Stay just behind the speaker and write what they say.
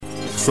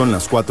Son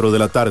las 4 de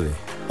la tarde,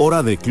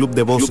 hora de Club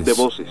de Voces.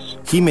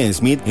 Jime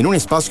Smith en un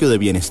espacio de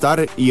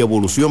bienestar y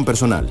evolución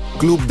personal.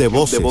 Club de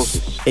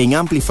Voces. En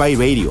Amplify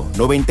Radio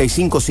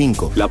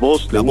 95.5. La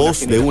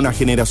voz de una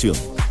generación.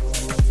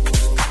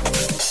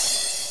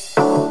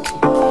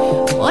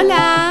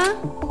 Hola,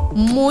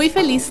 muy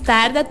feliz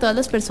tarde a todas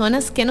las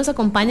personas que nos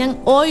acompañan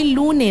hoy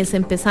lunes,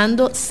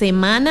 empezando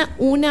semana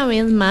una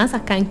vez más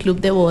acá en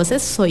Club de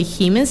Voces. Soy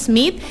Jime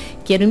Smith,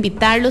 quiero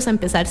invitarlos a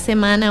empezar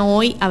semana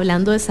hoy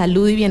hablando de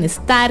salud y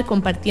bienestar,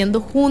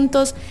 compartiendo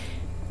juntos,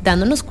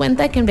 dándonos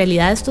cuenta de que en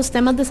realidad estos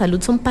temas de salud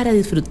son para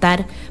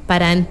disfrutar,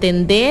 para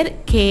entender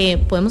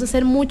que podemos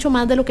hacer mucho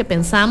más de lo que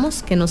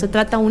pensamos, que no se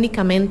trata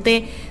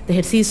únicamente de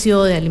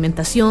ejercicio, de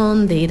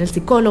alimentación, de ir al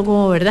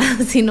psicólogo, ¿verdad?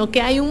 Sino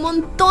que hay un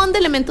montón de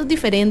elementos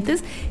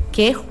diferentes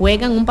que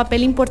juegan un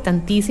papel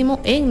importantísimo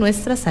en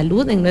nuestra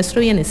salud, en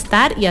nuestro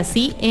bienestar y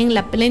así en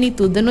la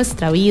plenitud de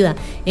nuestra vida,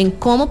 en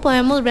cómo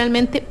podemos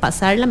realmente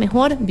pasarla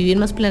mejor, vivir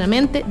más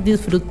plenamente,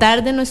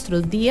 disfrutar de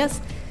nuestros días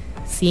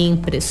sin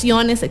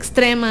presiones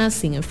extremas,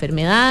 sin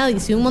enfermedad y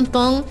sin un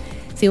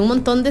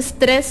montón de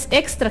estrés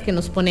extra que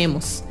nos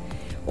ponemos.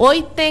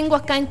 Hoy tengo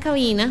acá en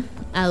cabina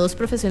a dos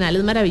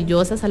profesionales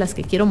maravillosas a las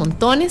que quiero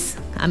montones,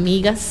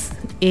 amigas,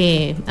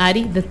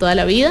 Ari de toda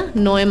la vida,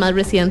 Noe más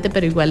reciente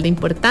pero igual de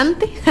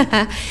importante,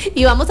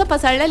 y vamos a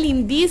pasarla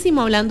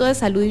lindísimo hablando de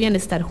salud y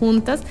bienestar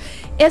juntas,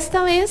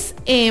 esta vez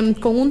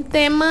con un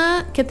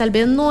tema que tal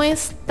vez no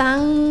es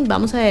tan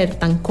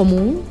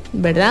común,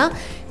 ¿verdad?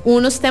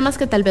 Unos temas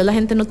que tal vez la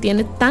gente no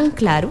tiene tan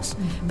claros,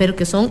 pero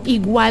que son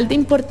igual de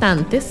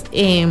importantes,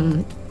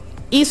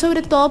 y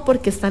sobre todo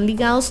porque están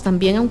ligados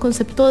también a un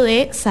concepto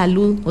de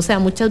salud. O sea,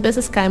 muchas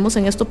veces caemos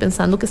en esto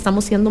pensando que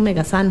estamos siendo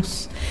mega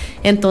sanos.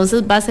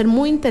 Entonces va a ser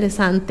muy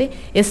interesante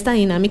esta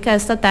dinámica de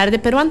esta tarde,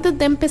 pero antes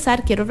de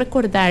empezar quiero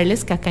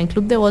recordarles que acá en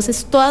Club de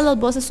Voces todas las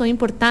voces son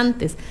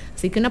importantes,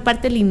 así que una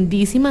parte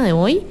lindísima de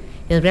hoy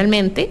es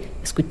realmente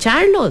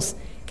escucharlos,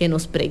 que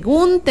nos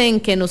pregunten,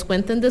 que nos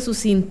cuenten de su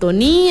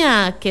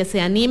sintonía, que se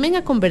animen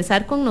a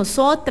conversar con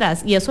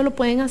nosotras, y eso lo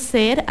pueden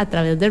hacer a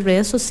través de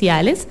redes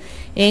sociales,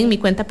 en mi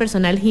cuenta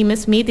personal Jime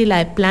Smith y la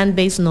de Plant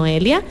Based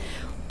Noelia,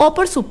 o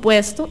por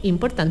supuesto,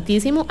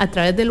 importantísimo, a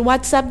través del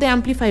WhatsApp de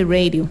Amplify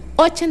Radio,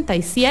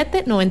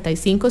 87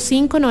 95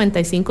 5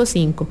 95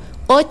 5,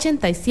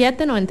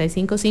 87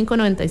 95 5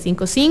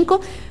 95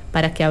 5,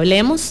 para que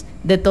hablemos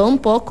de todo un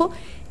poco.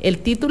 El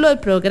título del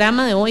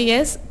programa de hoy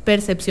es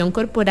Percepción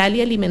corporal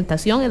y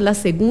alimentación, es la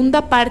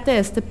segunda parte de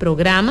este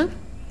programa.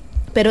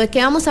 ¿Pero de qué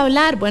vamos a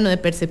hablar? Bueno, de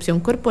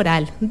percepción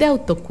corporal, de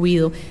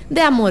autocuido,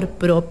 de amor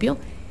propio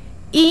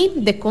y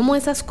de cómo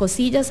esas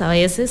cosillas a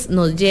veces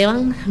nos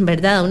llevan,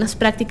 ¿verdad?, a unas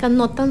prácticas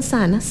no tan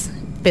sanas,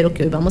 pero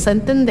que hoy vamos a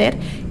entender,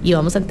 y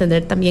vamos a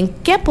entender también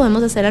qué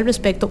podemos hacer al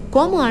respecto,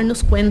 cómo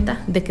darnos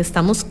cuenta de que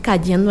estamos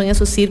cayendo en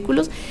esos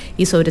círculos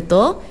y sobre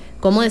todo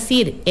cómo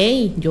decir,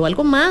 hey, yo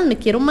algo más, me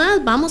quiero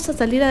más, vamos a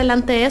salir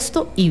adelante de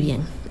esto y bien.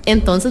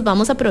 Entonces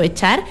vamos a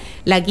aprovechar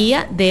la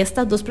guía de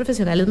estas dos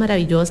profesionales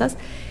maravillosas,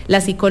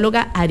 la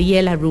psicóloga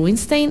Ariela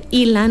Rubinstein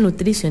y la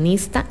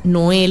nutricionista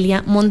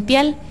Noelia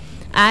Montiel.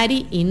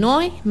 Ari y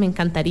Noe, me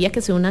encantaría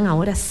que se unan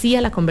ahora sí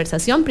a la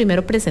conversación,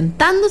 primero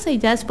presentándose y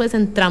ya después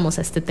entramos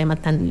a este tema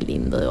tan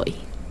lindo de hoy.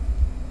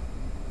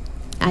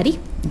 Ari.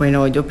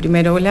 Bueno, yo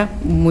primero, hola,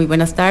 muy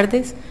buenas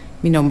tardes.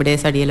 Mi nombre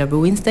es Ariela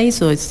Rubinstein,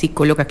 soy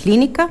psicóloga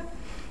clínica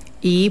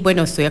y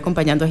bueno, estoy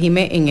acompañando a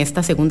Jime en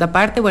esta segunda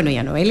parte, bueno, y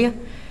a Noelia,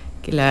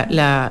 que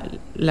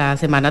la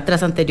semana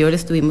tras anterior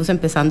estuvimos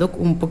empezando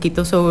un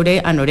poquito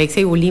sobre anorexia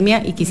y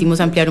bulimia y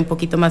quisimos ampliar un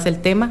poquito más el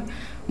tema.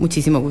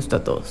 Muchísimo gusto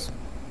a todos.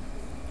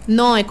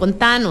 Noe,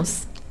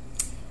 contanos.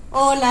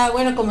 Hola,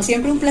 bueno, como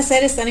siempre un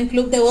placer estar en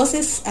Club de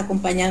Voces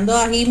acompañando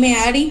a Jime,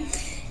 Ari.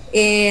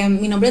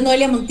 Mi nombre es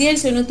Noelia Montiel,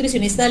 soy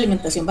nutricionista de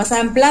alimentación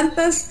basada en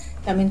plantas.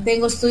 También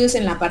tengo estudios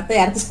en la parte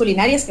de artes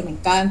culinarias, que me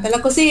encanta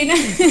la cocina.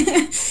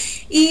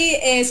 Y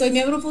soy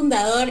miembro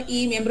fundador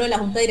y miembro de la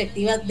Junta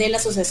Directiva de la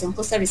Asociación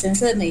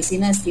Costarricense de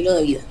Medicina de Estilo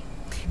de Vida.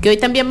 Que hoy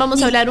también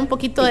vamos a hablar un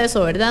poquito de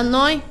eso, ¿verdad,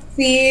 Noe?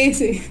 Sí,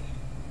 sí.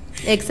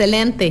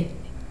 Excelente.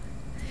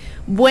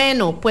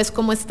 Bueno, pues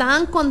como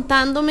estaban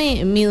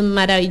contándome mis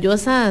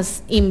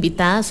maravillosas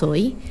invitadas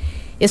hoy,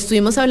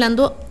 estuvimos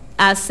hablando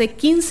hace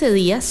 15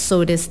 días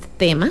sobre este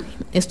tema.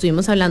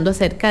 Estuvimos hablando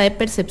acerca de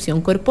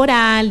percepción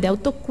corporal, de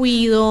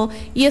autocuido,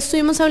 y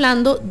estuvimos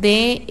hablando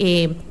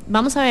de,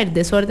 vamos a ver,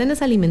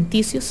 desórdenes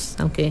alimenticios,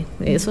 aunque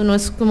eso no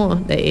es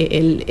como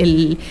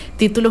el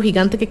título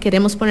gigante que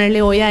queremos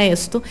ponerle hoy a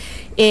esto,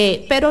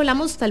 pero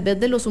hablamos tal vez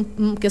de los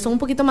que son un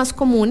poquito más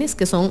comunes,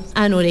 que son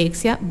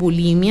anorexia,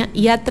 bulimia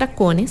y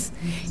atracones.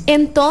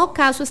 En todo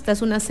caso, esta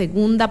es una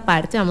segunda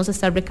parte, vamos a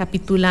estar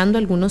recapitulando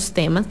algunos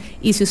temas,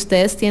 y si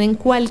ustedes tienen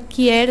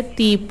cualquier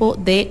tipo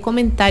de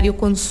comentario,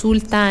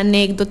 consulta,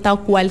 anécdota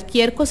o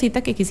cualquier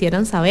cosita que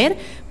quisieran saber,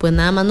 pues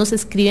nada más nos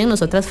escriben,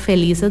 nosotras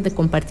felices de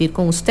compartir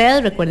con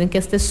ustedes. Recuerden que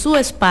este es su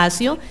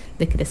espacio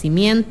de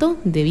crecimiento,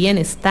 de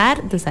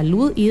bienestar, de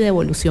salud y de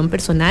evolución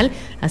personal,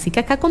 así que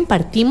acá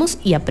compartimos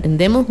y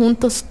aprendemos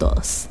juntos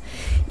todos.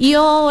 Y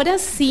ahora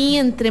sí,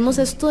 entremos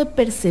esto de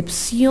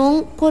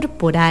percepción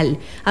corporal.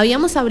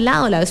 Habíamos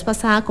hablado la vez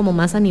pasada como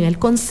más a nivel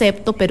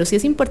concepto, pero sí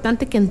es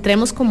importante que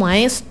entremos como a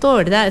esto,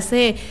 ¿verdad?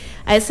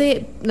 A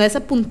esa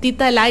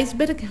puntita del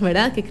iceberg,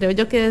 ¿verdad? Que creo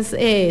yo que es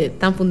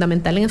tan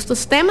fundamental en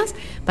estos temas,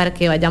 para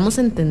que vayamos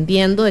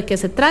entendiendo de qué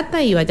se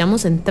trata y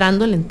vayamos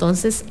entrándole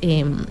entonces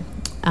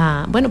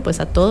a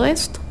todo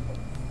esto.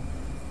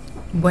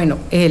 Bueno,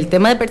 el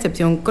tema de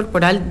percepción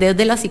corporal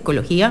desde la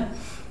psicología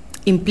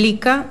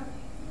implica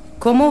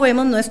cómo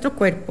vemos nuestro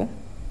cuerpo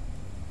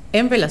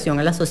en relación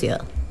a la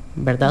sociedad,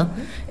 ¿verdad?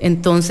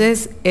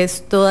 Entonces,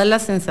 es todas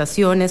las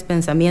sensaciones,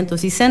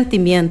 pensamientos y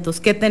sentimientos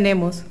que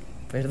tenemos,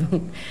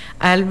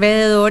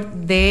 alrededor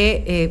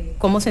de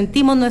cómo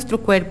sentimos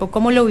nuestro cuerpo,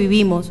 cómo lo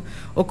vivimos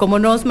o cómo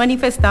nos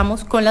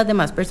manifestamos con las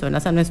demás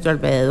personas a nuestro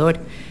alrededor.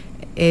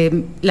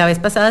 La vez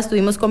pasada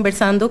estuvimos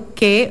conversando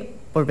que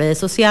por redes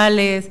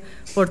sociales,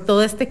 por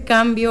todo este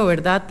cambio,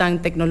 ¿verdad?,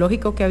 tan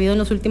tecnológico que ha habido en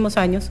los últimos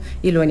años,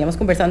 y lo veníamos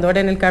conversando ahora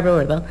en el carro,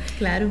 ¿verdad?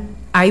 Claro.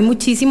 Hay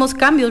muchísimos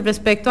cambios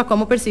respecto a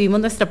cómo percibimos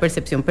nuestra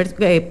percepción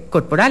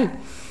corporal.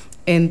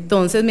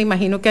 Entonces me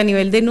imagino que a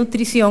nivel de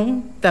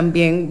nutrición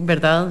también,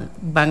 ¿verdad?,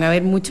 van a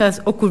haber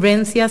muchas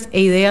ocurrencias e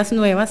ideas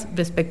nuevas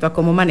respecto a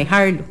cómo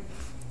manejarlo.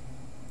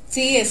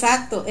 Sí,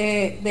 exacto.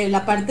 De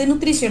la parte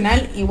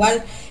nutricional,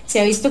 igual se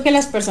ha visto que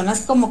las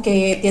personas como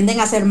que tienden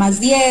a hacer más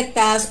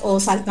dietas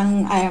o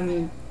saltan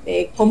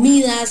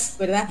comidas,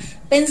 ¿verdad?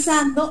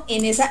 Pensando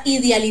en esa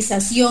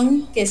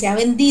idealización que se ha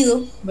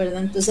vendido,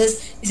 ¿verdad? Entonces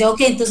dice,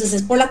 ok, entonces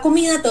es por la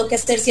comida, tengo que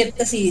hacer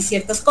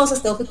ciertas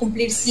cosas, tengo que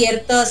cumplir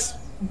ciertas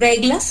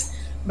reglas,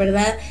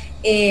 ¿verdad?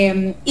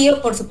 Y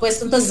por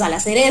supuesto, entonces al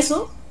hacer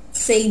eso,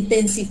 se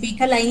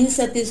intensifica la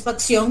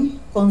insatisfacción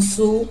con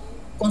su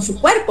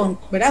cuerpo,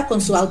 ¿verdad?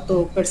 Con su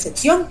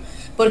autopercepción,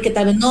 porque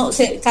tal vez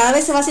cada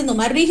vez se va haciendo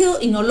más rígido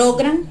y no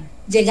logran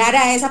llegar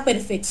a esa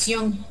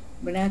perfección,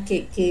 ¿verdad?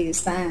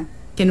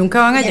 Que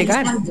nunca van a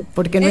llegar,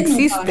 porque no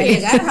existe. Nunca van a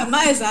llegar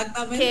jamás,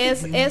 exactamente. ¿Qué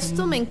es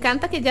esto? Me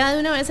encanta que ya de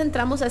una vez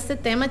entramos a este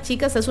tema,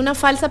 chicas. Es una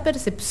falsa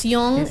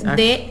percepción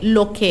de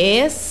lo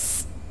que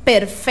es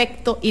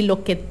perfecto y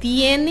lo que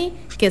tiene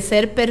que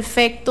ser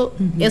perfecto.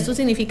 Eso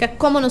significa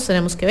cómo nos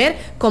tenemos que ver,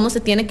 cómo se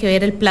tiene que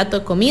ver el plato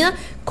de comida,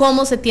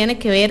 cómo se tiene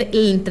que ver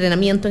el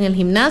entrenamiento en el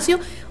gimnasio.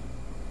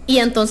 Y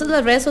entonces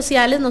las redes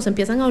sociales nos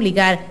empiezan a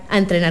obligar a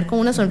entrenar con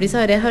una sonrisa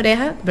de oreja a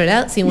oreja,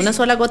 ¿verdad? Sin una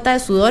sola gota de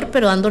sudor,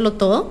 pero dándolo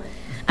todo.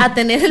 A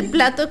tener el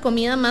plato de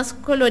comida más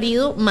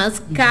colorido,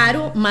 más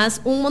caro,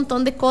 más un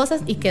montón de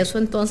cosas, y que eso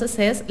entonces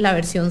es la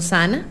versión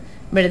sana,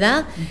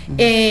 ¿verdad?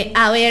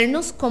 A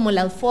vernos como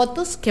las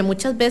fotos que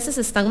muchas veces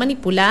están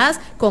manipuladas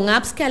con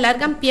apps que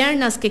alargan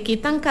piernas, que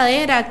quitan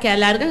cadera, que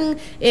alargan,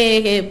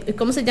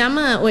 ¿cómo se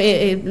llama?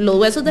 Los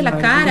huesos de la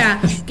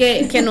cara,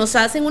 que nos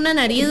hacen una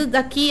nariz de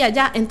aquí y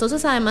allá.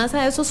 Entonces, además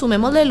a eso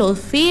sumémosle los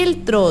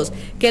filtros,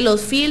 que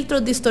los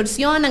filtros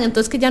distorsionan,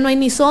 entonces que ya no hay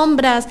ni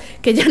sombras,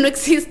 que ya no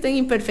existen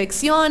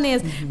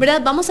imperfecciones,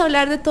 ¿verdad? Vamos a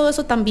hablar de todo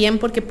eso también,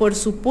 porque por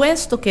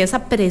supuesto que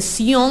esa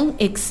presión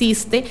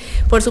existe,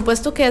 por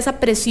supuesto que esa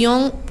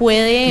presión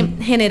puede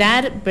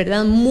generar,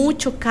 ¿verdad?,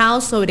 mucho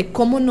caos sobre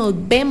cómo nos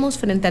vemos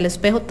frente al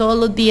espejo todos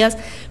los días,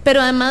 pero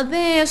además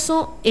de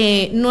eso,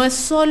 no es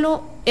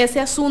solo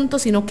ese asunto,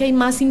 sino que hay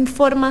más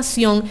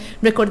información.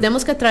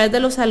 Recordemos que a través de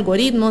los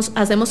algoritmos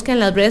hacemos que en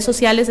las redes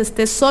sociales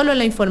esté solo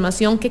la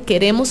información que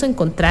queremos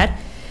encontrar.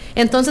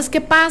 Entonces,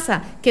 ¿qué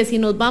pasa? Que si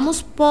nos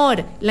vamos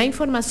por la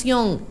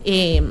información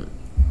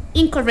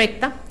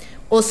incorrecta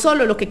o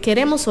solo lo que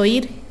queremos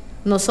oír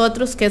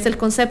nosotros, que es el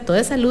concepto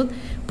de salud,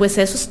 pues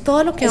eso es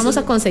todo lo que vamos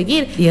a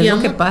conseguir. Y es lo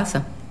que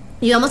pasa.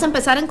 Y vamos a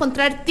empezar a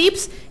encontrar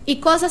tips y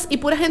cosas y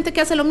pura gente que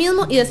hace lo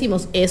mismo y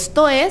decimos,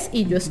 esto es,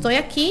 y yo estoy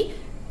aquí,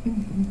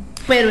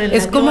 pero en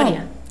es la como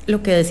gloria.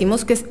 Lo que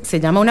decimos que se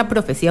llama una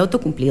profecía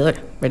autocumplidora,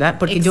 ¿verdad?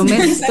 Porque yo me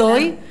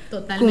estoy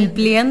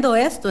cumpliendo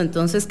esto,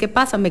 entonces, ¿qué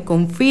pasa? Me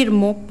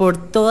confirmo por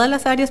todas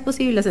las áreas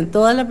posibles, en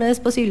todas las redes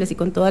posibles y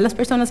con todas las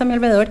personas a mi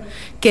alrededor,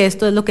 que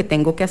esto es lo que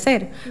tengo que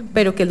hacer.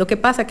 Pero ¿qué es lo que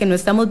pasa? Que no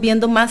estamos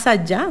viendo más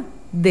allá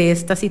de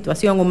esta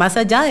situación o más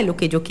allá de lo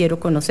que yo quiero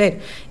conocer.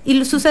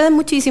 Y sucede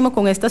muchísimo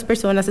con estas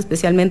personas,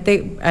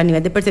 especialmente a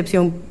nivel de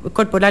percepción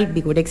corporal,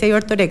 vigorexia y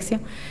ortorexia,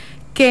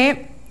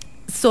 que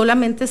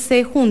solamente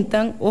se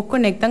juntan o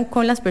conectan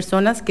con las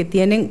personas que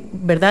tienen,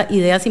 ¿verdad?,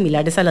 ideas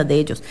similares a las de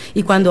ellos.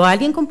 Y cuando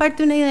alguien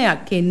comparte una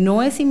idea que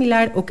no es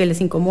similar o que les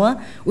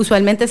incomoda,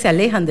 usualmente se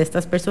alejan de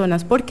estas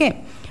personas. ¿Por qué?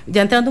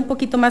 Ya entrando un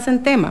poquito más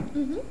en tema.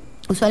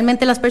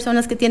 Usualmente las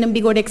personas que tienen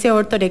vigorexia o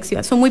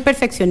ortorexia son muy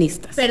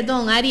perfeccionistas.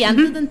 Perdón, Ari,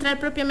 antes de entrar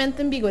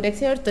propiamente en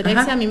vigorexia y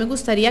ortorexia, a mí me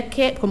gustaría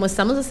que, como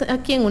estamos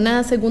aquí en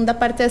una segunda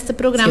parte de este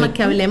programa,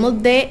 que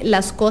hablemos de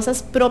las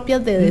cosas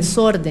propias de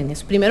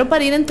desórdenes. Primero,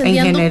 para ir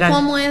entendiendo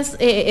cómo es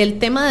el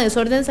tema de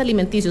desórdenes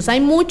alimenticios.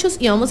 Hay muchos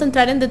y vamos a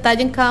entrar en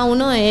detalle en cada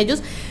uno de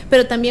ellos,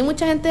 pero también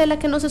mucha gente de la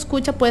que nos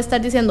escucha puede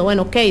estar diciendo,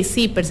 bueno, ok,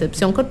 sí,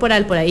 percepción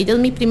corporal, por ahí ya es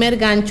mi primer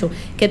gancho,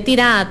 qué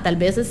tirada, tal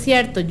vez es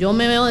cierto, yo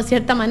me veo de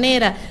cierta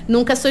manera,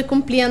 nunca estoy cumpliendo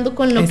cumpliendo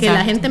con lo que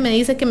la gente me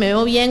dice que me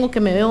veo bien o que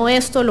me veo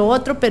esto, lo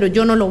otro, pero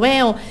yo no lo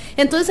veo.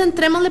 Entonces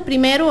entrémosle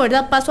primero,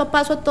 ¿verdad? Paso a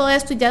paso a todo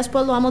esto y ya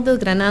después lo vamos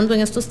desgranando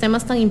en estos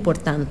temas tan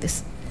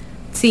importantes.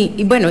 Sí,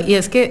 y bueno, y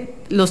es que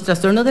los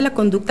trastornos de la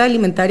conducta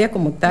alimentaria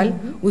como tal,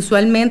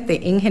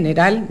 usualmente en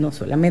general, no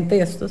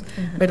solamente estos,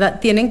 ¿verdad?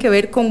 Tienen que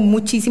ver con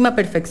muchísima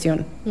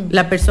perfección.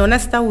 La persona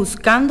está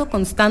buscando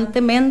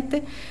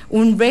constantemente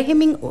un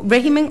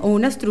régimen o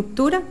una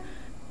estructura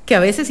que a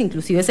veces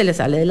inclusive se le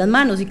sale de las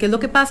manos. ¿Y qué es lo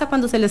que pasa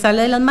cuando se le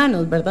sale de las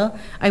manos, verdad?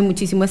 Hay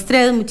muchísimo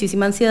estrés,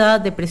 muchísima ansiedad,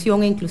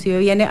 depresión, e inclusive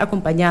viene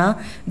acompañada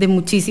de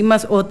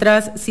muchísimas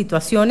otras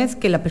situaciones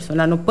que la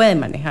persona no puede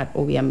manejar,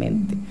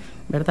 obviamente,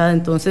 ¿verdad?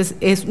 Entonces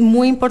es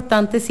muy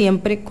importante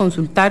siempre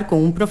consultar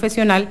con un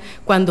profesional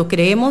cuando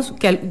creemos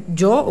que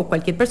yo o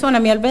cualquier persona a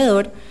mi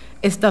alrededor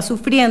está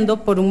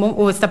sufriendo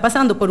o está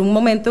pasando por un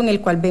momento en el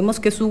cual vemos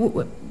que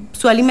su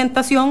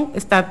alimentación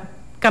está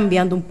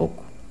cambiando un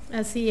poco.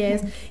 Así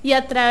es. Y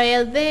a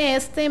través de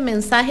este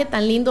mensaje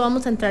tan lindo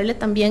vamos a entrarle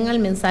también al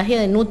mensaje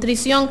de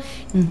nutrición,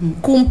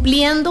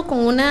 cumpliendo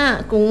con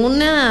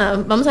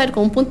vamos a ver,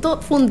 con un punto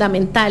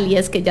fundamental, y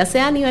es que ya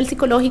sea a nivel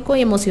psicológico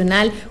y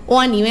emocional o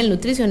a nivel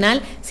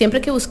nutricional,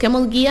 siempre que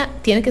busquemos guía,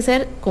 tiene que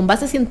ser con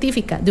base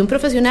científica, de un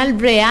profesional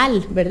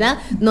real, ¿verdad?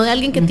 No de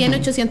alguien que tiene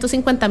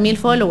 850,000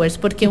 followers,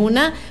 porque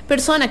una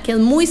persona que es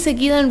muy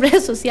seguida en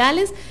redes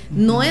sociales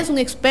no es un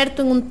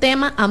experto en un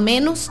tema, a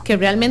menos que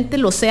realmente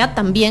lo sea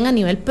también a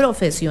nivel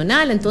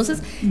profesional. Entonces,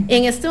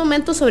 en este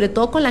momento, sobre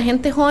todo con la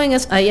gente joven,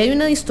 ahí hay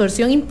una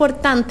distorsión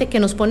importante que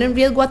nos pone en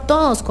riesgo a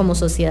todos como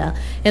sociedad.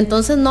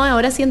 Entonces, no,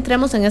 ahora sí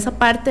entremos en esa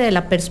parte de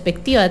la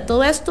perspectiva de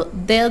todo esto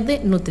desde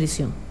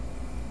nutrición.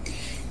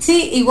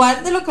 Sí,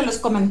 igual de lo que les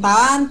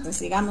comentaba antes,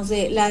 digamos,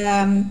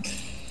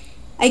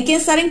 hay que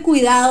estar en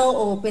cuidado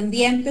o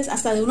pendientes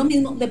hasta de uno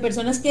mismo, de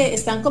personas que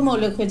están como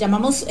lo que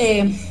llamamos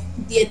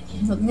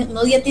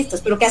no dietistas,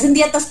 pero que hacen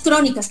dietas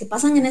crónicas, que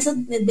pasan en esas,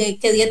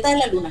 que dieta de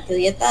la luna, que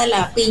dieta de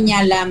la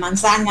piña, la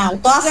manzana, o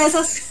todas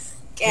esas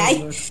que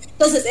hay.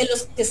 Entonces,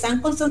 los que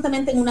están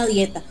constantemente en una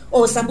dieta,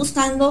 o están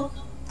buscando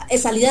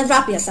salidas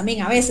rápidas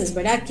también a veces,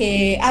 ¿verdad?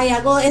 Que,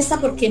 hago esta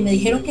porque me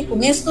dijeron que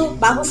con esto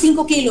bajo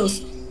 5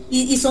 kilos,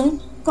 y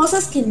son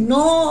cosas que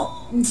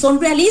no son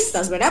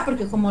realistas, ¿verdad?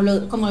 Porque como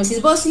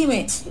decís vos, sí,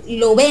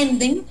 lo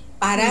venden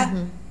para,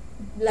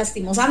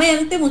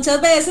 lastimosamente,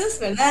 muchas veces,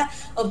 ¿verdad?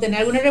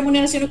 Obtener alguna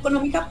remuneración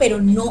económica, pero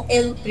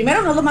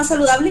primero no es lo más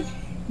saludable,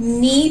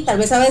 ni tal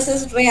vez a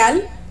veces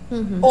real,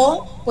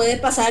 o puede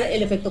pasar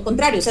el efecto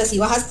contrario. O sea, si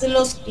bajaste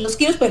los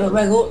kilos, pero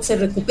luego se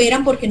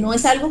recuperan, porque no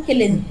es algo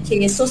que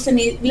es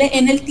sostenible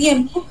en el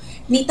tiempo,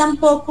 ni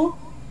tampoco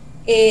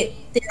te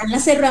dan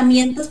las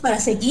herramientas para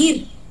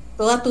seguir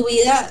toda tu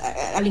vida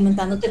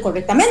alimentándote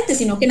correctamente,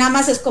 sino que nada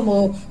más es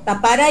como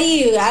tapar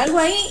ahí algo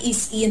ahí,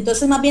 y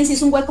entonces más bien se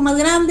hizo un hueco más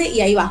grande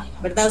y ahí va,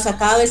 ¿verdad? O sea,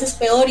 cada vez es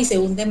peor y se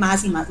hunde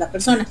más y más la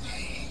persona.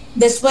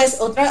 Después,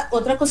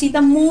 otra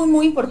cosita muy,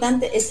 muy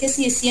importante es que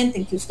si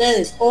sienten que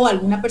ustedes o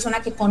alguna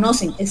persona que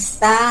conocen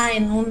está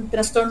en un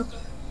trastorno,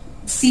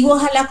 sí,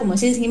 ojalá, como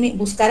decís, Jimmy,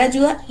 buscar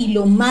ayuda, y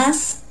lo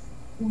más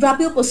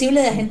rápido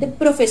posible, de gente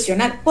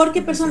profesional,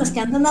 porque personas que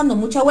andan dando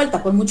mucha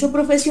vuelta por mucho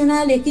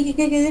profesional,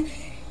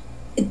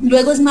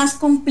 luego es más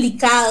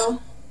complicado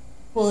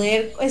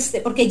poder,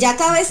 porque ya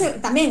cada vez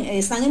también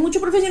están en mucho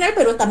profesional,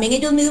 pero también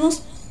ellos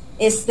mismos,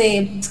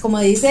 como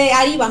dice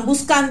Ari, van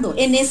buscando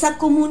en esa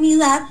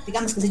comunidad,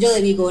 digamos, qué sé yo,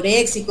 de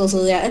vigoréxicos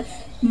o de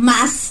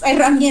más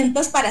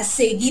herramientas para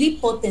seguir y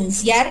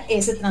potenciar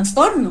ese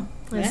trastorno,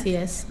 ¿verdad? Así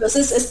es.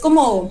 Entonces es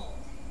como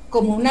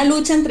una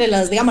lucha entre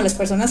las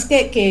personas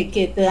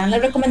que te dan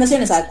las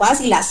recomendaciones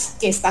adecuadas y las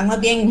que están más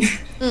bien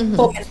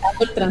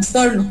fomentando el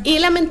trastorno. Y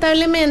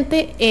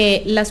lamentablemente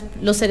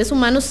los seres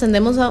humanos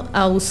tendemos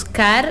a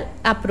buscar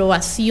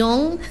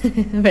aprobación,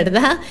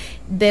 ¿verdad?,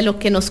 de lo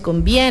que nos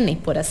conviene,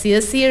 por así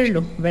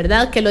decirlo,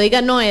 ¿verdad? Que lo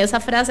diga, no,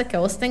 esa frase que a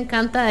vos te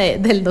encanta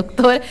del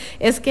doctor,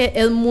 es que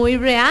es muy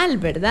real,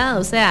 ¿verdad?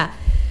 O sea,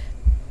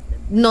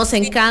 nos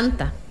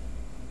encanta.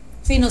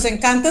 Sí, nos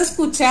encanta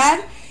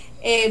escuchar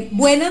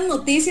buenas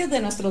noticias de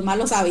nuestros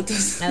malos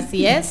hábitos.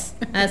 Así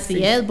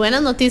es,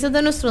 buenas noticias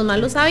de nuestros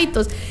malos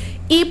hábitos.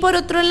 Y por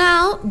otro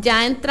lado,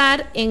 ya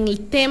entrar en el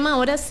tema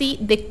ahora sí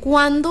de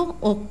cuándo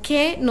o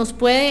qué nos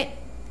puede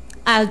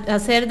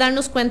hacer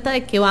darnos cuenta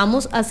de que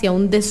vamos hacia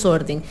un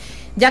desorden.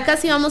 Ya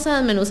casi vamos a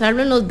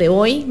desmenuzarlo en los de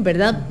hoy,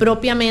 ¿verdad?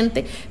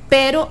 Propiamente,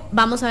 pero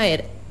vamos a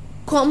ver,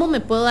 ¿cómo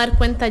me puedo dar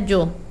cuenta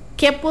yo?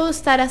 ¿Qué puedo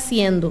estar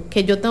haciendo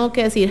que yo tengo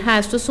que decir,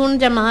 esto es un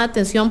llamado de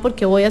atención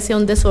porque voy hacia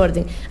un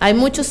desorden? Hay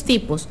muchos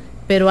tipos,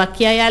 pero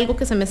aquí hay algo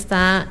que se me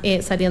está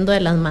saliendo de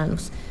las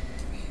manos.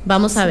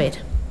 Vamos a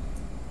ver.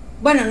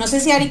 Bueno, no sé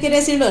si Ari quiere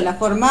decirlo de la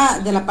forma,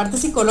 de la parte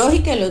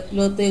psicológica, y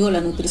lo te digo,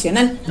 la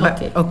nutricional.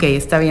 Ok,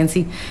 está bien,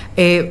 sí.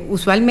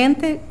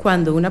 Usualmente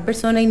cuando una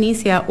persona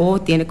inicia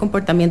o tiene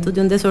comportamientos de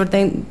un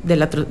desorden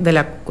de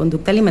la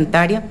conducta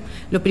alimentaria,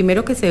 lo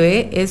primero que se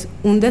ve es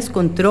un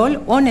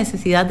descontrol o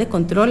necesidad de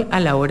control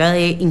a la hora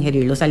de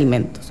ingerir los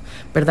alimentos,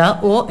 ¿verdad?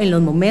 O en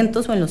los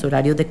momentos o en los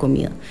horarios de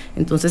comida.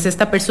 Entonces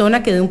esta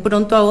persona que de un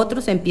pronto a otro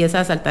se empieza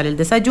a saltar el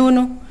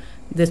desayuno,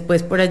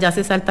 después por allá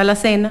se salta la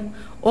cena,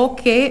 o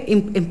que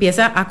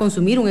empieza a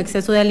consumir un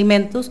exceso de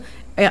alimentos,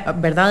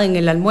 ¿verdad? En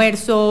el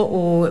almuerzo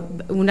o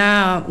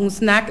un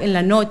snack en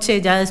la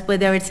noche ya después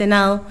de haber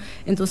cenado.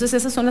 Entonces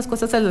esas son las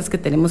cosas a las que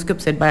tenemos que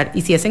observar,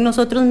 y si es en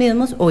nosotros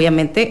mismos,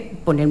 obviamente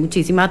poner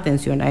muchísima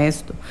atención a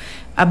esto.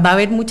 Va a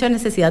haber mucha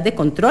necesidad de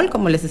control,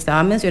 como les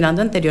estaba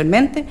mencionando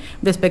anteriormente,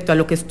 respecto a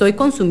lo que estoy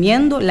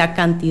consumiendo, la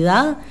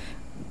cantidad.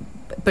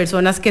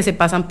 Personas que se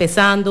pasan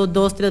pesando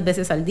 2-3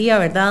 veces al día,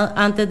 ¿verdad?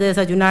 Antes de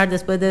desayunar,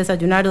 después de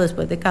desayunar o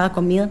después de cada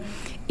comida.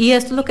 Y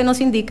esto es lo que nos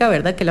indica,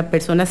 ¿verdad?, que la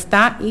persona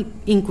está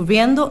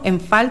incurriendo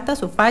en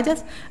faltas o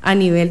fallas a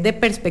nivel de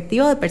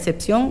perspectiva, de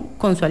percepción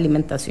con su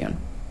alimentación.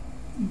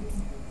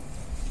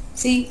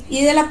 Sí,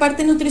 y de la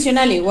parte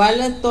nutricional,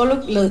 igual todo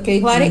lo que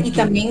dijo Ari, y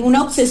también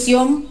una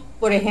obsesión,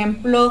 por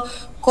ejemplo,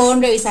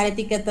 con revisar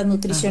etiquetas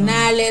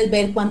nutricionales,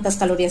 ver cuántas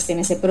calorías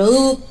tiene ese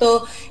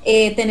producto,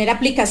 tener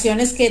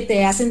aplicaciones que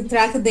te hacen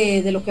track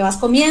de lo que vas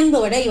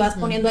comiendo, ¿verdad? Y vas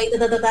poniendo ahí,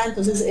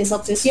 entonces esa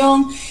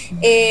obsesión.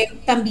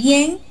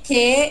 También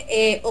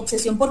que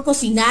obsesión por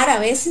cocinar a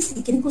veces,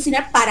 y quieren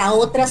cocinar para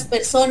otras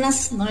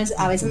personas,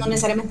 a veces no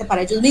necesariamente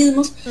para ellos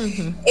mismos.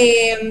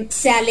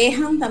 Se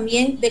alejan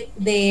también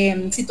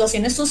de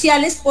situaciones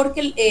sociales,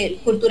 porque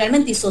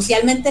culturalmente y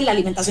socialmente la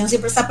alimentación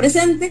siempre está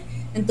presente.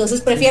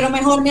 Entonces prefiero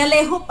mejor me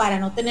alejo para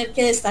no tener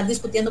que estar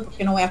discutiendo por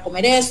qué no voy a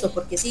comer esto,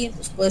 porque sí,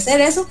 entonces puede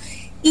ser eso.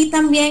 Y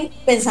también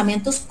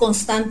pensamientos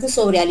constantes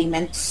sobre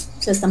alimentos.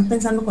 O sea, están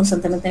pensando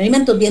constantemente en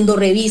alimentos, viendo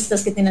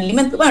revistas que tienen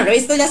alimentos. Bueno,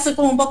 revistas ya estoy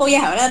como un poco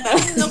vieja, ¿verdad?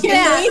 No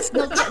creas,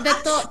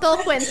 todo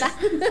cuenta.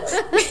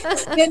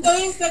 Viendo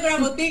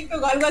Instagram o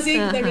TikTok o algo así,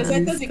 de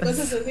recetas y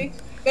cosas así.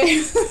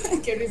 Pero,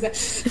 qué risa.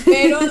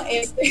 Pero,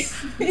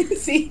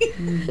 sí.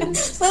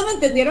 Todos me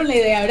entendieron la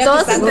idea,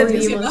 ¿verdad? Todos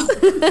entendimos.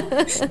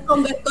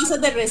 Con ver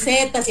cosas de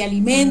recetas y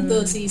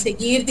alimentos y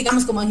seguir,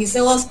 digamos, como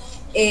dijiste vos,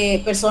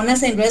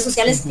 personas en redes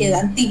sociales que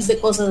dan tips de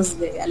cosas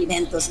de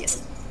alimentos y así.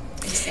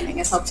 Tienen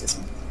esa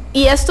obsesión.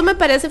 Y esto me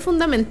parece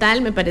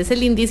fundamental, me parece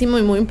lindísimo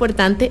y muy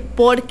importante,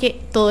 porque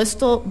todo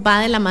esto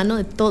va de la mano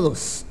de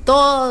todos,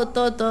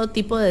 todo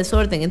tipo de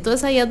desorden.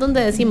 Entonces ahí es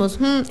donde decimos,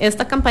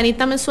 esta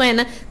campanita me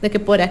suena de que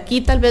por aquí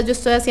tal vez yo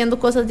estoy haciendo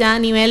cosas ya a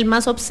nivel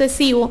más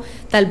obsesivo,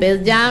 tal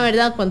vez ya,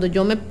 ¿verdad? Cuando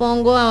yo me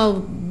pongo a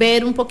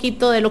ver un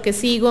poquito de lo que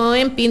sigo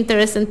en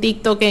Pinterest, en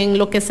TikTok, en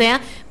lo que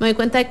sea, me doy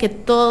cuenta de que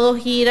todo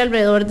gira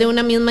alrededor de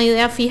una misma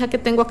idea fija que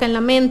tengo acá en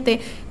la mente.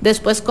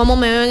 Después, cómo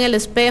me veo en el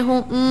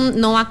espejo,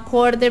 no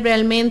acorde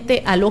realmente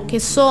a lo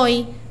que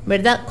soy,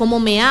 ¿verdad? Cómo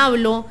me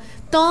hablo,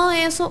 todo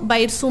eso va a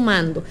ir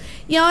sumando.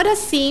 Y ahora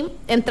sí,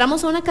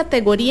 entramos a una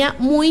categoría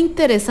muy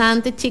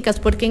interesante, chicas,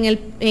 porque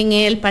en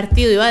el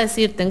partido, iba a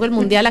decir, tengo el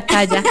mundial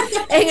acá ya,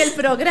 en el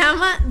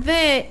programa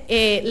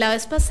de la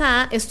vez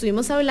pasada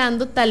estuvimos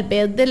hablando tal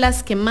vez de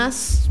las que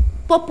más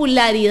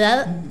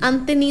popularidad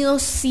han tenido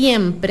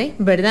siempre,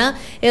 ¿verdad?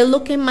 Es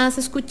lo que más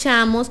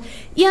escuchamos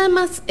y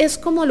además es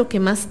como lo que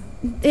más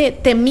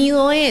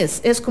temido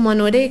es como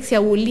anorexia,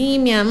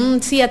 bulimia,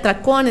 sí,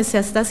 atracones, se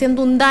está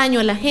haciendo un daño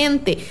a la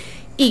gente.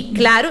 Y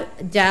claro,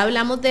 ya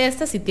hablamos de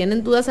estas, si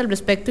tienen dudas al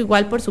respecto,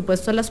 igual por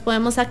supuesto las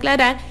podemos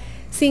aclarar.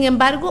 Sin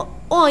embargo,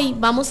 hoy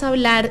vamos a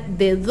hablar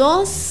de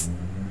dos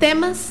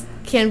temas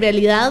que en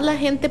realidad la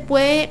gente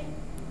puede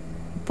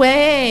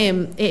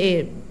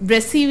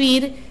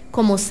recibir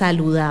como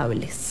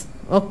saludables,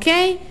 ¿ok?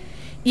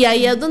 Y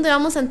ahí es donde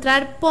vamos a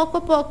entrar poco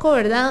a poco,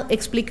 ¿verdad?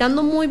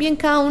 Explicando muy bien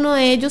cada uno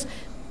de ellos,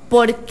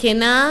 porque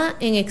nada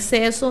en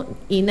exceso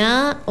y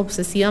nada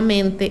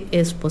obsesivamente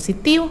es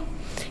positivo.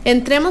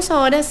 Entremos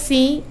ahora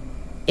sí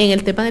en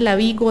el tema de la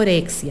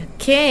vigorexia.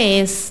 ¿Qué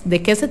es?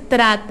 ¿De qué se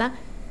trata?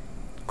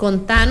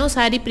 Contanos,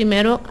 Ari,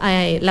 primero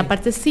la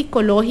parte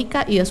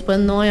psicológica y después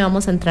no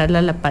vamos a entrar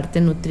a la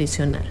parte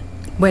nutricional.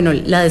 Bueno,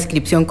 la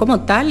descripción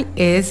como tal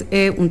es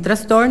un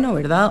trastorno,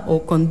 ¿verdad?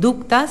 O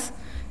conductas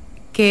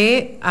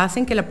que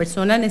hacen que la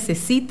persona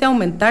necesite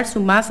aumentar su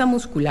masa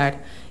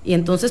muscular. Y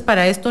entonces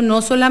para esto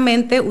no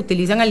solamente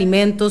utilizan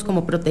alimentos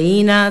como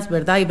proteínas,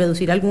 ¿verdad? Y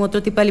reducir algún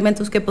otro tipo de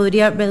alimentos que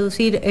podría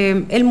reducir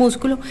el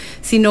músculo,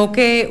 sino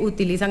que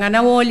utilizan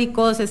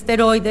anabólicos,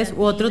 esteroides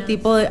u otro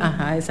tipo de,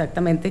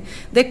 exactamente,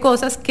 de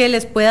cosas que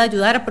les pueda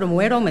ayudar a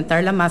promover o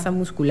aumentar la masa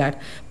muscular.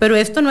 Pero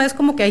esto no es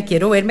como que,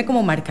 quiero verme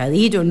como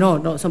marcadillo,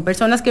 no, son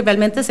personas que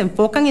realmente se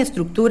enfocan y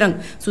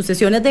estructuran sus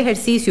sesiones de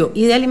ejercicio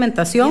y de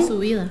alimentación. Y su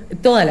vida.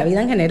 Toda la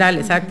vida en general,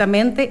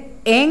 exactamente,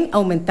 en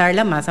aumentar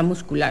la masa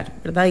muscular,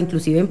 ¿verdad?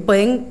 Inclusive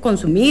pueden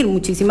consumir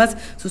muchísimas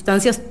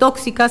sustancias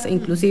tóxicas e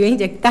inclusive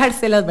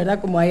inyectárselas,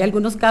 ¿verdad? Como hay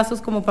algunos casos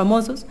como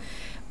famosos,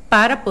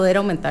 para poder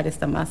aumentar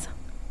esta masa.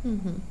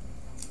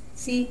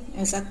 Sí,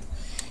 exacto.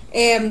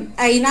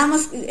 Ahí nada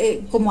más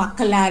como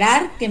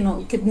aclarar que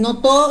no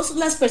todas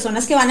las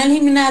personas que van al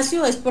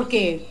gimnasio es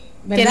porque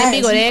tienen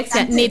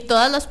vigorexia, ni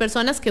todas las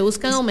personas que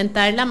buscan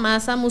aumentar la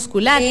masa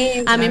muscular.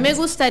 A mí me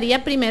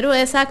gustaría primero,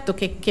 exacto,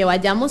 que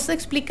vayamos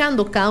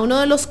explicando cada uno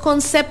de los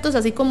conceptos,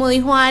 así como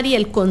dijo Ari,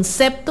 el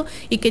concepto,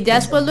 y que ya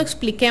después lo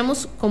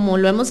expliquemos como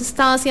lo hemos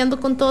estado haciendo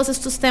con todos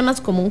estos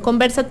temas, como un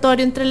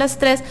conversatorio entre las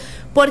tres,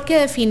 porque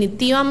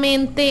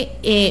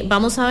definitivamente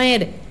vamos a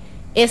ver,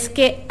 es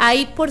que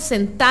hay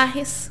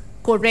porcentajes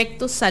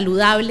correctos,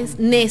 saludables,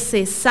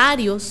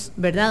 necesarios,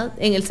 ¿verdad?,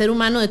 en el ser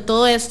humano de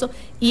todo esto,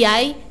 y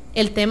hay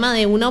el tema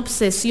de una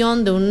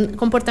obsesión, de un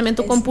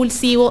comportamiento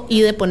compulsivo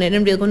y de poner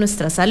en riesgo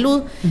nuestra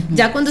salud.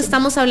 Ya cuando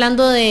estamos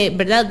hablando de,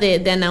 ¿verdad?,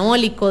 de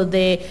anabólicos,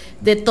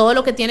 de todo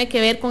lo que tiene que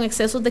ver con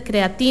excesos de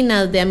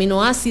creatina, de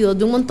aminoácidos,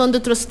 de un montón de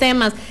otros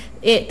temas,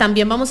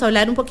 también vamos a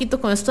hablar un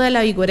poquito con esto de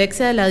la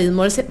vigorexia, de la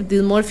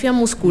dismorfia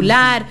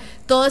muscular,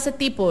 todo ese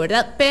tipo,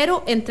 ¿verdad?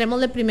 Pero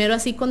entrémosle primero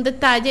así con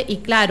detalle y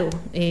claro,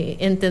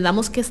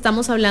 entendamos que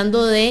estamos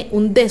hablando de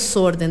un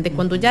desorden, de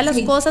cuando ya las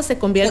cosas se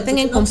convierten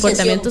en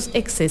comportamientos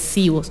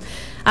excesivos.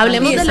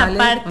 Hablemos de la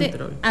parte,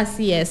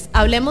 así es,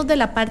 hablemos de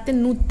la parte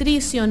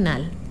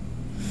nutricional.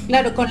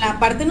 Claro, con la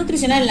parte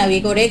nutricional en la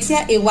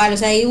vigorexia igual, o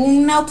sea, hay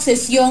una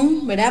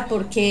obsesión, ¿verdad?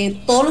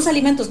 Porque todos los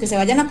alimentos que se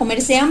vayan a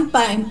comer sean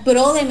en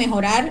pro de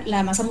mejorar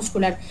la masa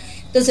muscular.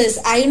 Entonces,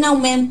 hay un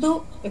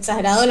aumento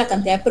exagerado de la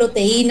cantidad de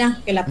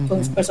proteína que la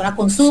persona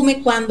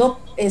consume cuando,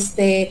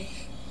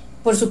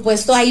 por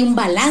supuesto, hay un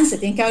balance,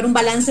 tiene que haber un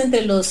balance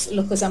entre los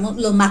que usamos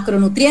los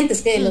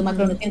macronutrientes, que los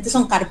macronutrientes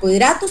son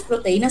carbohidratos,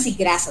 proteínas y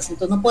grasas.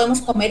 Entonces, no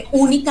podemos comer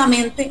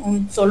únicamente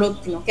un solo,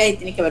 sino que ahí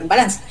tiene que haber un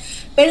balance.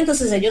 Pero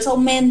entonces ellos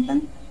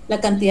aumentan la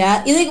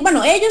cantidad, y digo,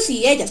 bueno, ellos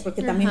y ellas,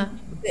 porque también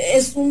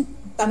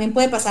también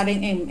puede pasar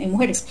en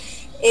mujeres,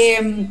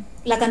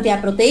 la cantidad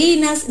de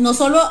proteínas, no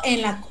solo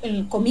en la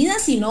comida,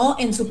 sino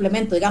en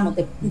suplemento, digamos,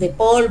 de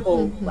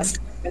polvo, o así,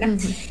 ¿verdad?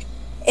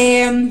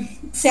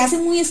 Se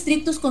hacen muy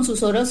estrictos con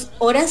sus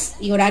horas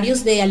y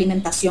horarios de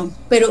alimentación,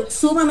 pero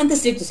sumamente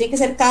estrictos, tiene que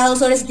ser cada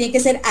 2 horas y tiene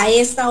que ser a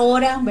esta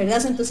hora,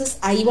 ¿verdad? Entonces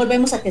ahí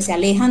volvemos a que se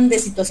alejan de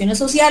situaciones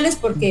sociales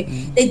porque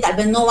tal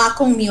vez no va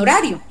con mi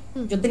horario.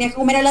 Yo tenía que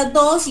comer a las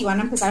 2 y van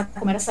a empezar a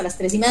comer hasta las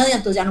 3:30,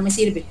 entonces ya no me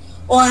sirve.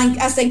 O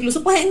hasta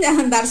incluso pueden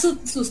andar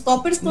sus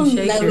toppers con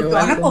lo que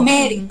van a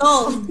comer y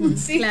todo.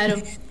 Sí, claro,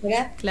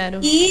 ¿verdad? Claro.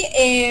 Y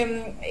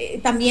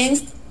también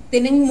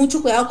tienen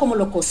mucho cuidado como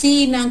lo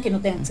cocinan, que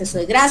no tengan exceso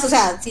de grasa, o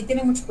sea, sí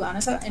tienen mucho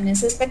cuidado en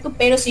ese aspecto,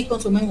 pero sí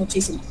consumen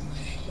muchísimo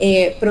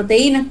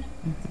proteína.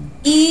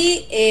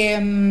 Y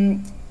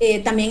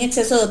también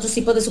exceso de otros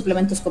tipos de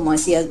suplementos, como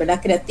decías, ¿verdad?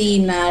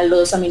 Creatina,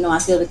 los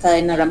aminoácidos de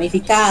cadena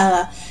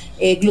ramificada,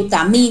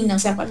 glutamina, o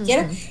sea,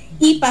 cualquiera,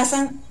 y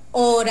pasan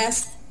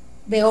horas,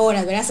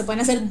 ¿verdad? Se pueden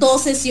hacer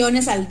 2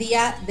 sesiones al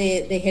día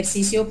de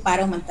ejercicio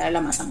para aumentar la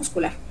masa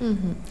muscular.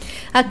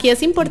 Aquí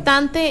es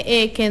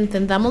importante que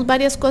entendamos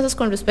varias cosas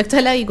con respecto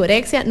a la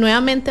vigorexia.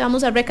 Nuevamente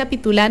vamos a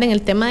recapitular en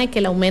el tema de que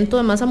el aumento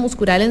de masa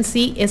muscular en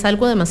sí es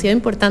algo demasiado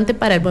importante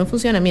para el buen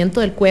funcionamiento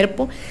del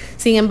cuerpo.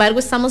 Sin embargo,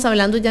 estamos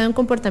hablando ya de un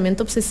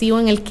comportamiento obsesivo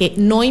en el que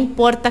no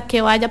importa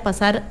qué vaya a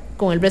pasar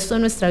con el resto de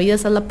nuestra vida,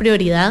 esa es la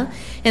prioridad.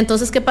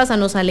 Entonces, ¿qué pasa?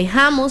 Nos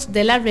alejamos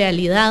de la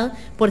realidad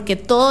porque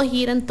todo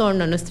gira en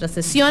torno a nuestras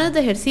sesiones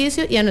de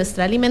ejercicio y a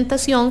nuestra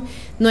alimentación,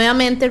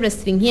 nuevamente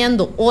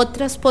restringiendo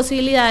otras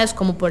posibilidades,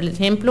 como por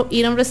ejemplo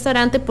ir a un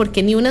restaurante,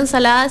 porque ni una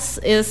ensalada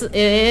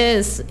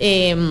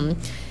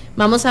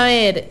vamos a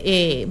ver,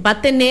 va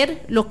a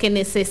tener lo que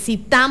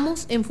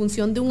necesitamos en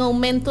función de un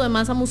aumento de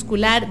masa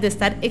muscular, de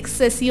estar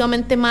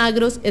excesivamente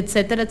magros,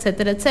 etcétera,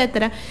 etcétera,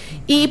 etcétera.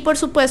 Y por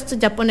supuesto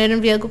ya poner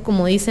en riesgo,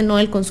 como dice, no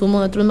el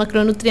consumo de otros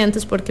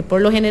macronutrientes, porque por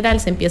lo general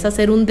se empieza a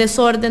hacer un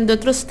desorden de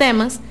otros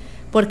temas,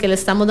 porque le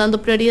estamos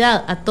dando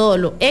prioridad a todo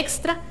lo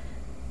extra,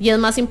 y es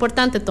más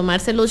importante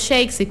tomarse los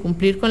shakes y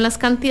cumplir con las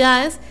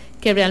cantidades,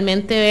 que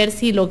realmente ver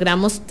si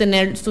logramos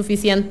tener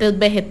suficientes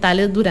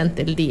vegetales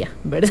durante el día,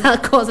 ¿verdad?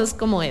 Cosas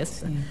como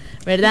esa,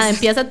 ¿verdad?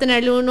 Empieza a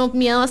tenerle uno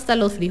miedo hasta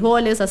los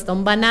frijoles, hasta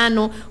un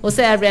banano, o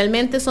sea,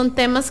 realmente son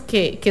temas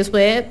que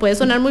puede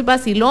sonar muy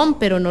vacilón,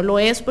 pero no lo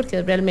es porque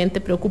es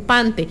realmente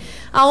preocupante.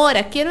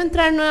 Ahora, quiero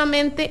entrar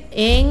nuevamente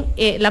en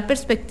la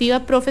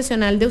perspectiva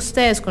profesional de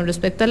ustedes con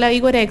respecto a la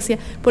vigorexia,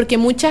 porque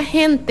mucha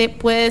gente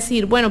puede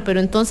decir, bueno, pero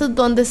entonces,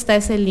 ¿dónde está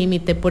ese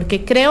límite?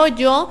 Porque creo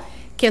yo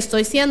que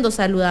estoy siendo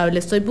saludable,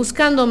 estoy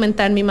buscando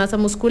aumentar mi masa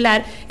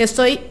muscular,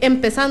 estoy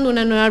empezando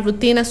una nueva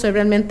rutina, estoy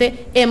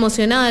realmente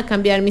emocionada de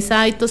cambiar mis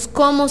hábitos.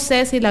 ¿Cómo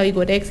sé si la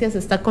vigorexia se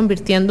está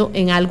convirtiendo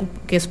en algo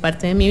que es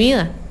parte de mi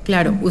vida?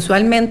 Claro,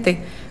 usualmente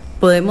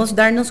podemos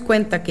darnos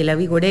cuenta que la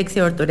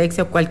vigorexia,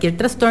 ortorexia o cualquier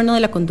trastorno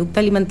de la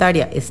conducta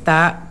alimentaria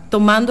está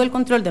tomando el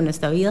control de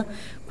nuestra vida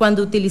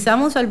cuando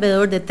utilizamos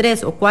alrededor de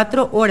 3 o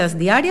 4 horas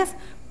diarias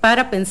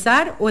para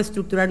pensar o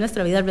estructurar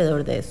nuestra vida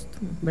alrededor de esto,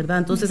 ¿verdad?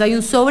 Entonces hay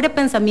un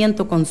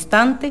sobrepensamiento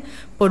constante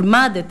por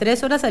más de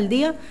 3 horas al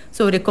día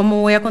sobre cómo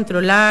voy a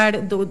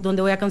controlar,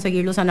 dónde voy a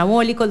conseguir los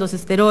anabólicos, los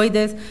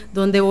esteroides,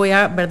 dónde voy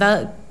a,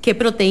 ¿verdad?, qué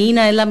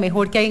proteína es la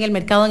mejor que hay en el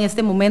mercado en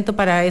este momento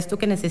para esto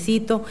que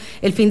necesito,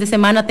 el fin de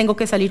semana tengo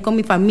que salir con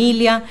mi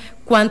familia,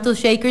 cuántos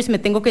shakers me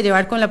tengo que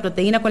llevar con la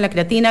proteína, con la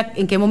creatina,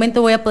 en qué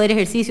momento voy a poder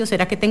ejercicio,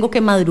 será que tengo que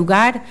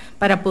madrugar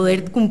para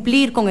poder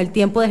cumplir con el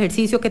tiempo de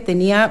ejercicio que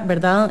tenía,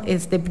 ¿verdad?,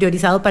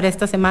 priorizado para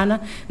esta semana.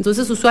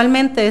 Entonces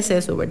usualmente es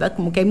eso, ¿verdad?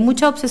 Como que hay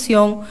mucha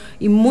obsesión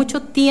y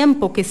mucho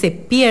tiempo que se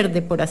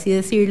pierde, por así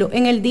decirlo,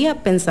 en el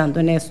día pensando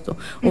en esto.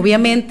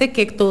 Obviamente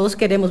que todos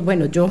queremos,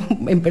 bueno, yo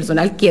en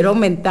personal quiero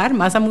aumentar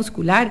masa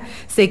muscular,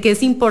 sé que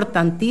es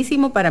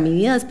importantísimo para mi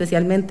vida,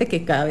 especialmente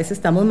que cada vez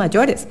estamos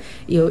mayores.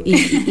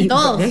 Y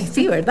todos.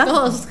 Sí, ¿verdad?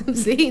 Todos,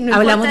 sí. No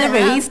hablamos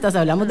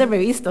de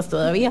revistas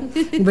todavía,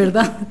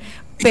 ¿verdad?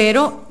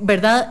 Pero,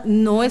 ¿verdad?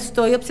 No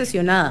estoy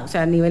obsesionada, o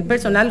sea, a nivel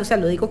personal, o sea,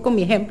 lo digo con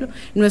mi ejemplo,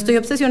 no estoy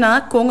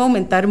obsesionada con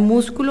aumentar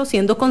músculo,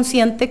 siendo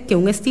consciente que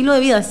un estilo de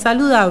vida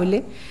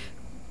saludable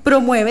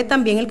promueve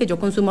también el que yo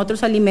consuma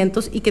otros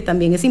alimentos y que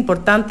también es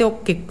importante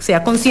o que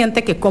sea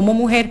consciente que como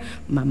mujer,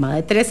 mamá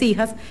de 3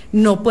 hijas,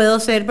 no puedo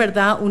ser,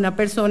 ¿verdad?, una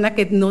persona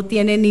que no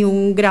tiene ni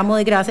un gramo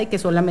de grasa y que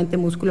solamente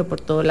músculo por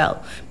todo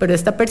lado. Pero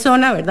esta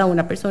persona, ¿verdad?,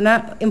 una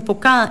persona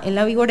enfocada en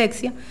la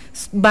vigorexia,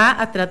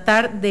 va a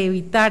tratar de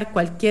evitar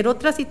cualquier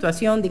otra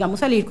situación,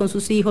 digamos salir con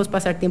sus hijos,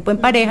 pasar tiempo en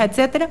pareja,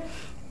 etcétera,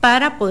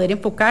 para poder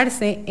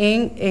enfocarse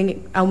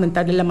en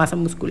aumentarle la masa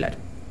muscular.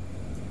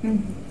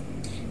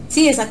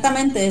 Sí,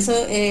 exactamente, eso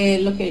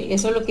es lo que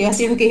iba a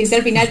decir, lo que dijiste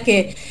al final,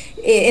 que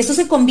eso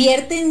se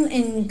convierte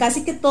en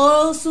casi que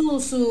todo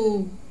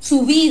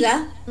su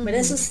vida,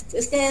 ¿verdad?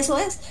 Es que eso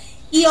es.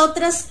 Y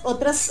otras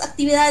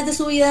actividades de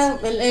su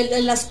vida,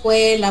 la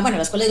escuela, bueno,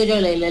 la escuela digo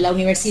yo, la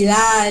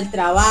universidad, el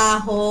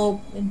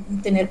trabajo,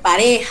 tener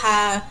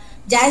pareja,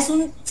 ya es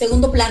un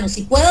segundo plano.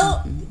 Si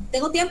puedo,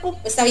 tengo tiempo,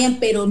 está bien,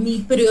 pero mi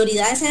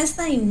prioridad es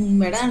esta y,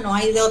 ¿verdad?, no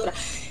hay de otra.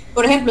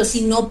 Por ejemplo,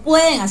 si no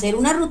pueden hacer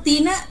una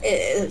rutina,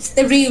 es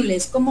terrible,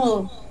 es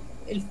como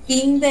el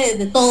fin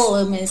de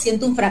todo, me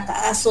siento un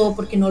fracaso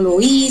porque no lo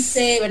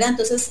hice, ¿verdad?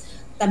 Entonces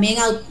también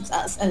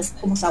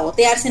como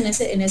sabotearse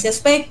en ese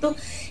aspecto.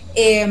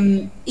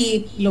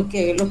 Y lo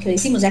que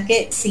decimos, ya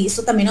que si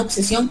hizo también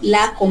obsesión,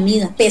 la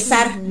comida,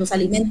 pesar los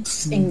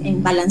alimentos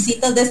en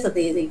balancitas de estas,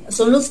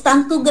 son los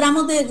tantos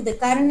gramos de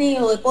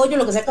carne o de pollo,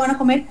 lo que sea que van a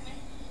comer.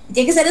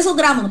 Tiene que ser esos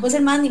gramos, no puede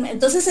ser más ni menos.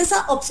 Entonces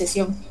esa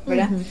obsesión,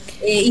 ¿verdad?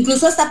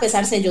 Incluso hasta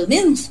pesarse ellos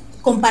mismos,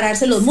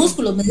 compararse los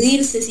músculos,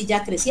 medirse si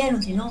ya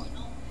crecieron, si no.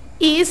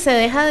 Y se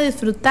deja de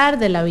disfrutar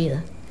de la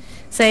vida.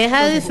 Se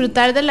deja de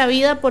disfrutar de la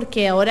vida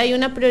porque ahora hay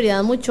una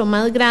prioridad mucho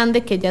más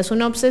grande, que ya es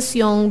una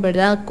obsesión,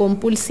 ¿verdad?,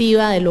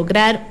 compulsiva de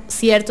lograr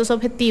ciertos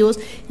objetivos.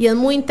 Y es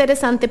muy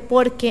interesante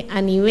porque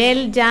a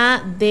nivel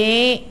ya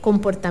de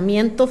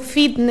comportamiento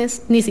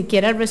fitness ni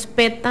siquiera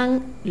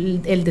respetan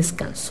el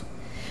descanso.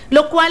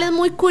 Lo cual es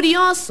muy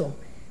curioso,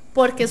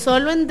 porque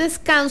solo en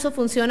descanso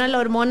funciona la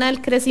hormona del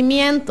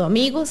crecimiento,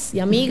 amigos y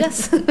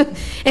amigas.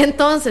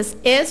 Entonces,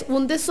 es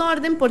un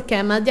desorden porque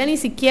además ya ni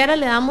siquiera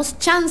le damos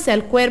chance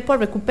al cuerpo a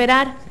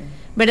recuperar,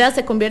 ¿verdad?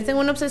 Se convierte en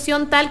una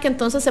obsesión tal que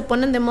entonces se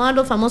ponen de moda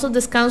los famosos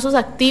descansos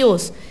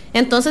activos.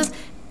 Entonces,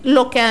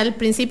 lo que al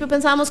principio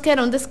pensábamos que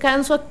era un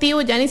descanso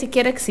activo ya ni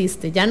siquiera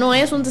existe, ya no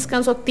es un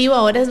descanso activo,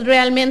 ahora es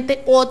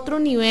realmente otro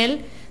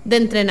nivel de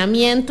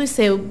entrenamiento y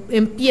se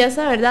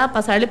empieza, ¿verdad?, a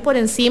pasarle por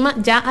encima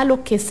ya a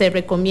lo que se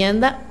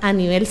recomienda a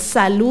nivel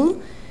salud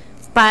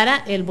para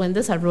el buen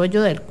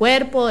desarrollo del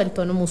cuerpo, del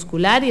tono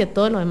muscular y de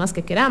todo lo demás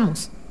que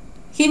queramos.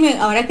 Jimmy,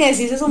 ahora que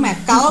decís eso, me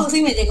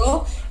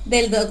llegó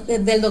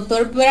del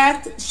doctor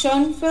Brad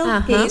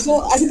Schoenfeld, que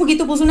hizo, hace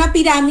poquito puso una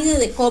pirámide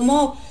de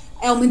cómo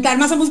aumentar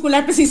masa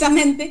muscular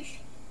precisamente,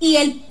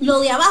 y lo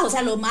de abajo, o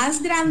sea, lo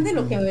más grande,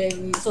 lo que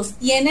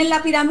sostiene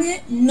la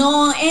pirámide,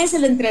 no es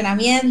el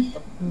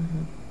entrenamiento.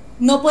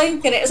 No pueden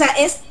creer, o sea,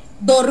 es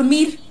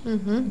dormir,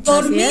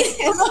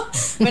 eso,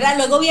 ¿verdad?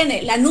 Luego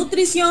viene la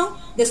nutrición,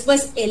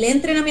 después el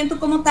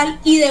entrenamiento como tal,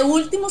 y de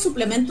último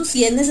suplementos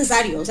si es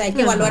necesario, o sea, hay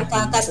que evaluar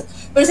cada caso.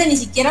 Pero o sea, ni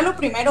siquiera lo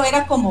primero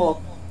era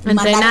como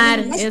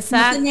entrenar,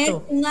 exacto, no tener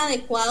un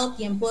adecuado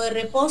tiempo de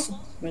reposo,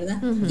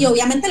 ¿verdad? Y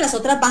obviamente las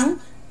otras van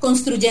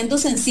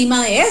construyéndose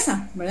encima de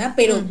esa, ¿verdad?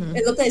 Pero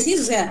es lo que decís,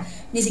 o sea,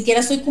 ni siquiera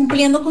estoy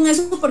cumpliendo con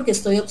eso porque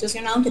estoy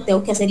obsesionado en que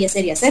tengo que hacer y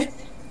hacer y hacer.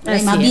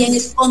 Más bien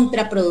es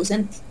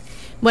contraproducente.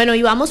 Bueno,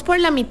 y vamos por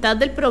la mitad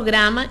del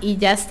programa y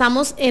ya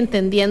estamos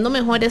entendiendo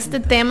mejor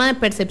este tema de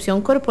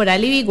percepción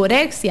corporal y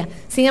vigorexia.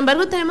 Sin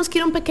embargo, tenemos que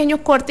ir a un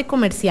pequeño corte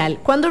comercial.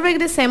 Cuando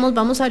regresemos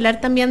vamos a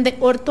hablar también de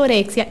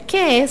ortorexia.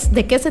 ¿Qué es?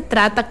 ¿De qué se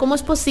trata? ¿Cómo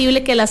es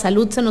posible que la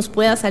salud se nos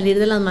pueda salir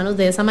de las manos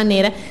de esa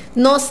manera?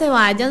 No se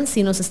vayan,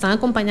 si nos están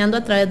acompañando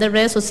a través de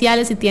redes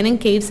sociales y tienen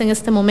que irse en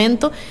este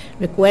momento.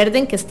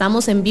 Recuerden que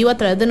estamos en vivo a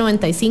través de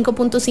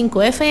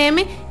 95.5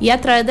 FM y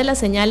a través de la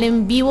señal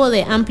en vivo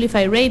de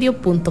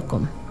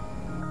amplifyradio.com.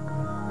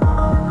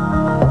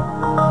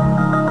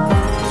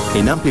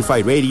 En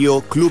Amplify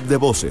Radio, Club de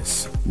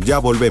Voces. Ya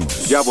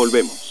volvemos.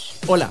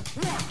 Hola,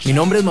 mi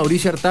nombre es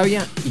Mauricio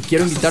Artavia y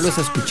quiero invitarlos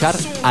a escuchar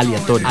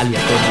Aleatorio.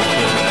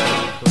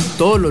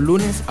 Todos los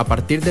lunes a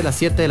partir de las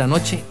 7 de la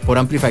noche por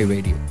Amplify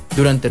Radio.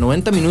 Durante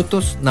 90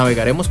 minutos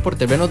navegaremos por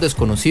terrenos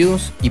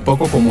desconocidos y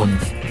poco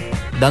comunes,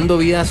 dando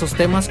vida a esos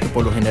temas que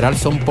por lo general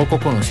son poco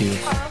conocidos.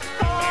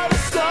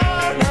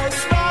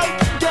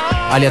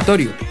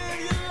 Aleatorio,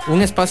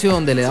 un espacio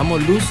donde le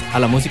damos luz a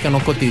la música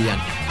no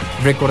cotidiana.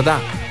 Recordá,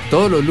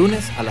 todos los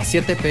lunes a las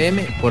 7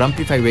 p.m. por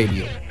Amplify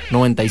Radio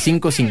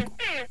 95.5.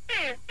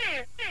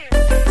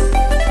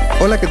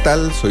 Hola, ¿qué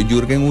tal? Soy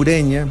Jürgen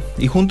Ureña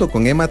y junto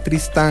con Emma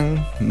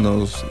Tristán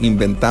nos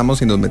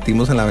inventamos y nos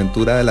metimos en la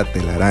aventura de la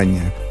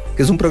telaraña.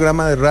 que es un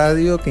programa de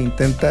radio que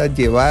intenta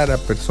llevar a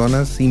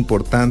personas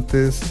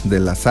importantes de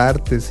las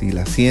artes y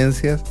las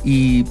ciencias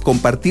y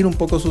compartir un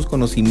poco sus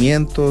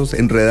conocimientos,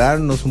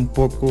 enredarnos un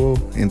poco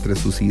entre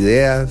sus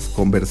ideas,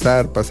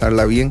 conversar,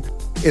 pasarla bien.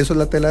 Eso es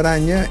La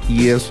Telaraña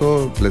y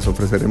eso les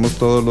ofreceremos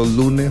todos los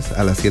lunes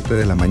a las 7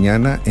 de la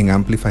mañana en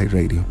Amplify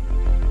Radio.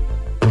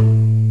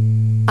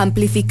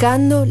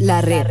 Amplificando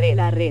la red.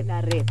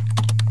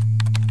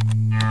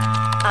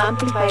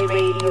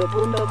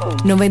 Amplifyradio.com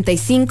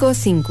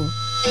 95.5.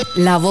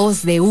 La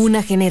voz de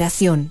una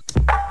generación.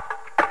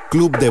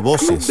 Club de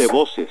Voces.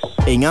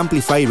 En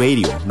Amplify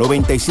Radio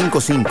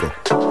 95.5.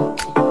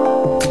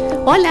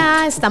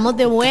 Hola, estamos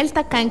de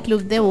vuelta acá en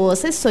Club de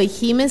Voces. Soy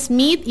Jiménez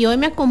Smith y hoy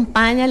me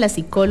acompaña la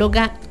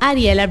psicóloga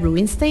Ariela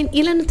Rubinstein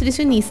y la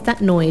nutricionista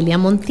Noelia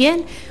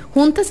Montiel.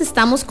 Juntas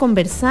estamos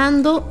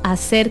conversando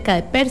acerca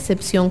de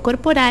percepción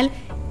corporal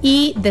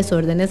y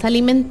desórdenes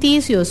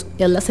alimenticios.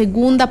 Es la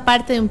segunda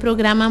parte de un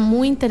programa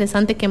muy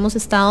interesante que hemos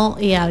estado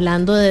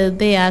hablando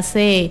desde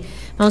hace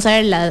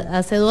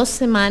 2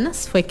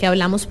 semanas fue que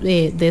hablamos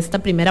de esta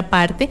primera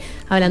parte,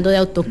 hablando de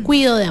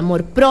autocuido, de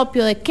amor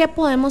propio, de qué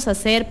podemos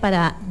hacer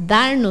para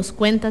darnos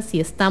cuenta si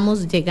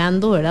estamos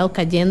llegando, ¿verdad?, o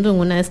cayendo en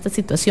una de estas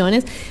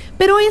situaciones.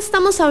 Pero hoy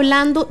estamos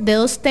hablando de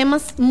 2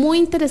 temas muy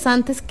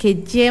interesantes que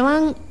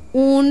llevan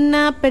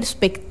una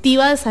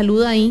perspectiva de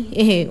salud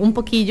ahí un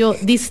poquillo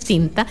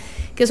distinta,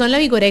 que son la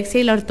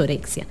vigorexia y la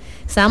ortorexia.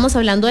 Estábamos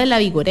hablando de la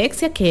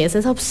vigorexia, que es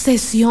esa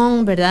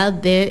obsesión, ¿verdad?,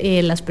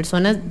 de las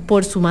personas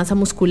por su masa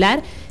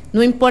muscular.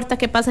 No importa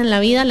qué pasa en la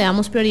vida, le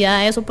damos prioridad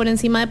a eso por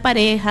encima de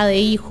pareja, de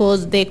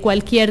hijos, de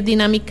cualquier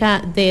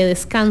dinámica de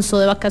descanso,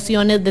 de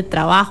vacaciones, de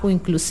trabajo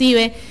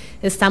inclusive.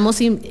 Estamos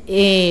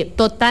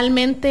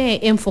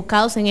totalmente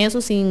enfocados en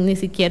eso sin ni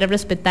siquiera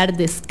respetar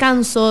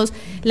descansos.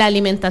 La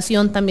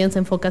alimentación también se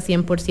enfoca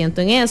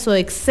 100% en eso,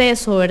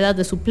 exceso, ¿verdad?,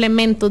 de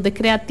suplementos, de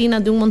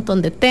creatinas, de un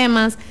montón de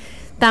temas.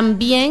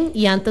 También,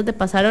 y antes de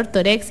pasar a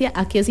ortorexia,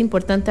 aquí es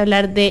importante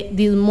hablar de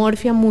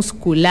dismorfia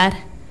muscular.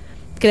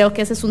 Creo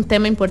que ese es un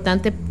tema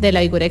importante de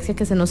la vigorexia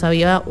que se nos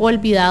había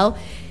olvidado.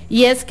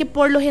 Y es que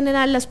por lo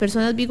general las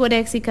personas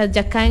vigoréxicas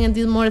ya caen en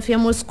dismorfia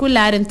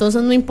muscular,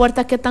 entonces no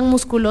importa qué tan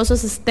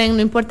musculosos estén,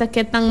 no importa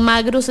qué tan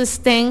magros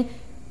estén,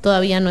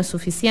 todavía no es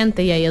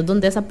suficiente. Y ahí es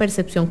donde esa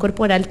percepción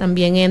corporal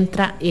también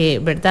entra,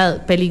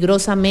 ¿verdad?,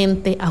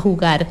 peligrosamente a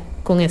jugar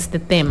con este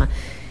tema.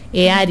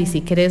 Ari,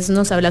 si querés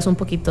nos hablas un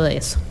poquito de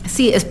eso.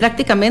 Sí, es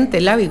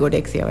prácticamente la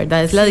vigorexia,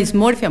 ¿verdad? Es la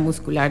dismorfia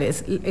muscular,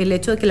 es el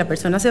hecho de que la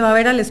persona se va a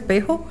ver al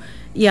espejo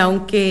y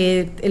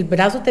aunque el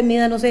brazo te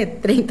mida, no sé,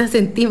 30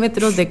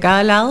 centímetros de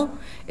cada lado,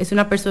 es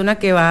una persona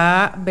que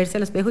va a verse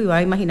al espejo y va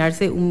a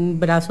imaginarse un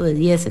brazo de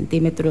 10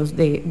 centímetros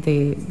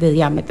de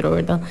diámetro,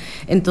 ¿verdad?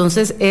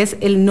 Entonces es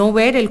el no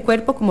ver el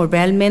cuerpo como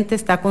realmente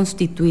está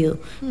constituido,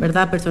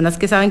 ¿verdad? Personas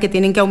que saben que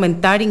tienen que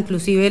aumentar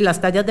inclusive las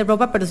tallas de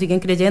ropa, pero siguen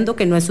creyendo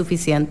que no es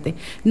suficiente.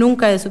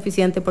 Nunca es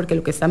suficiente porque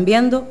lo que están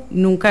viendo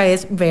nunca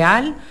es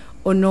real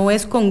o no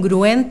es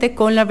congruente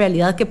con la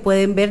realidad que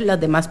pueden ver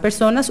las demás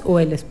personas o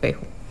el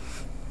espejo.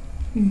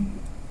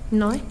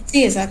 ¿No?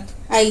 Sí, exacto.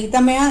 Ahí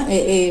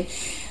también...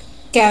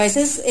 que a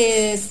veces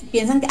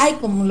piensan que, ay,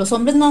 como los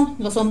hombres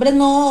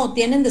no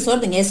tienen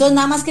desorden, eso es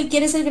nada más que él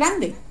quiere ser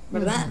grande,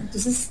 ¿verdad?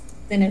 Entonces,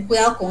 tener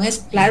cuidado con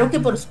eso. Claro que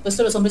por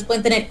supuesto los hombres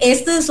pueden tener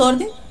este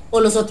desorden o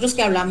los otros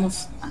que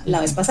hablamos la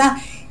vez pasada.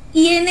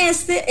 Y en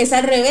este es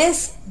al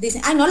revés.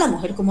 Dicen, ay no, la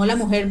mujer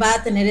va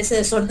a tener ese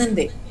desorden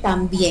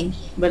también,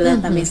 ¿verdad?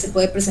 También se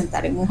puede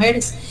presentar en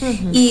mujeres.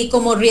 Y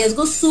como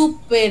riesgo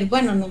súper,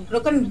 bueno, no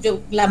creo que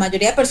la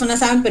mayoría de personas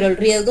saben, pero el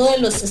riesgo de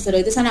los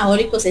esteroides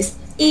anabólicos es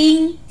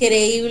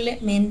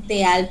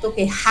increíblemente alto,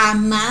 que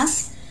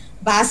jamás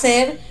va a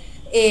ser,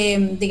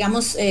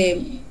 digamos,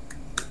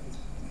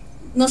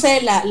 no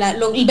sé,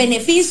 el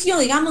beneficio,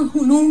 digamos,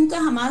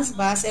 nunca jamás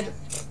va a ser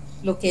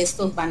lo que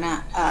estos van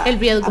a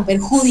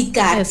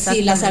perjudicar,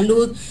 sí, la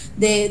salud,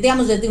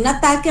 digamos, desde un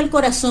ataque al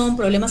corazón,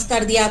 problemas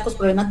cardíacos,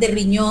 problemas de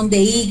riñón, de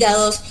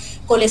hígados,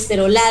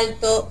 colesterol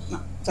alto, no,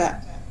 o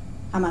sea,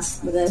 jamás,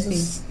 ¿verdad? Eso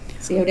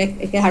sí, hay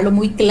que dejarlo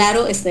muy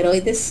claro,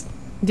 esteroides.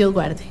 Dios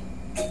guarde.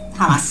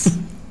 Jamás.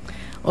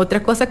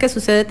 Otra cosa que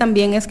sucede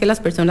también es que las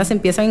personas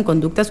empiezan en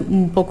conductas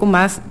un poco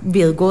más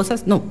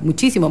riesgosas, no,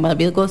 muchísimo más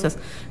riesgosas.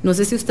 No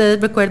sé si ustedes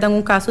recuerdan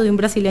un caso de un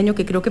brasileño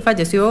que creo que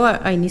falleció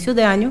a inicios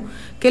de año,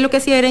 que lo que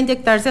hacía era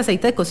inyectarse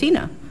aceite de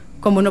cocina.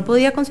 Como no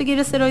podía conseguir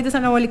esteroides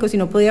anabólicos y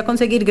no podía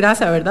conseguir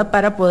grasa, ¿verdad?,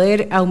 para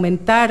poder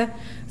aumentar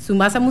su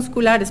masa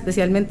muscular,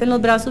 especialmente en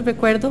los brazos,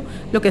 recuerdo,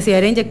 lo que hacía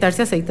era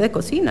inyectarse aceite de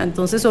cocina.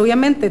 Entonces,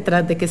 obviamente,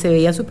 tras de que se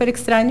veía súper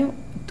extraño,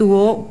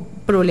 tuvo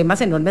problemas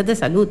enormes de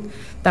salud.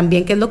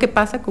 También, ¿qué es lo que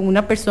pasa con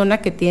una persona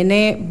que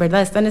tiene,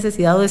 ¿verdad?, esta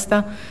necesidad o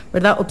esta,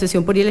 ¿verdad?,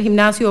 obsesión por ir al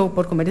gimnasio o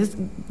por comer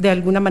de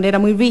alguna manera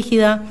muy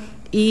rígida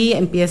y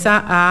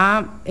empieza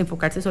a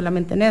enfocarse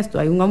solamente en esto?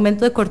 Hay un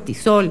aumento de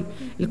cortisol.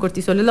 El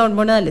cortisol es la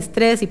hormona del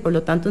estrés y por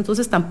lo tanto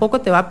entonces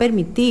tampoco te va a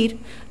permitir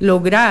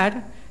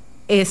lograr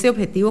ese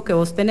objetivo que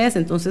vos tenés.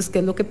 Entonces, ¿qué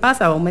es lo que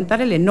pasa? Va a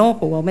aumentar el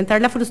enojo, va a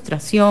aumentar la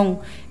frustración.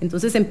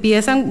 Entonces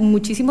empiezan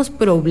muchísimos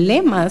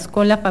problemas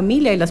con la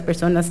familia y las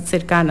personas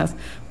cercanas,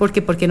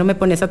 porque ¿por qué no me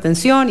pones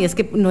atención? Y es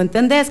que no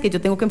entendés que yo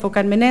tengo que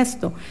enfocarme en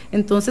esto.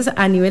 Entonces,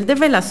 a nivel de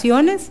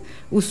relaciones,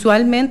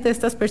 usualmente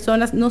estas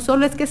personas no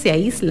solo es que se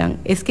aíslan,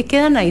 es que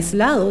quedan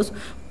aislados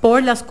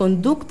por las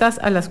conductas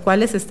a las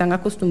cuales están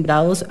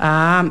acostumbrados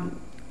a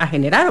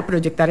generar o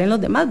proyectar en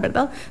los demás,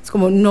 ¿verdad? Es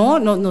como,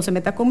 no se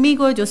meta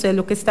conmigo, yo sé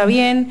lo que está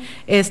bien,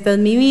 esta es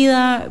mi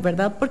vida,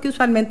 ¿verdad? Porque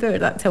usualmente,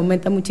 ¿verdad?, se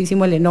aumenta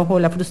muchísimo el enojo o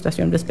la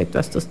frustración respecto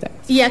a estos temas.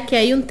 Y aquí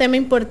hay un tema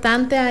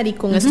importante, Ari,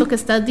 con esto que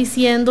estás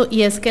diciendo,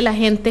 y es que la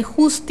gente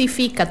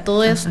justifica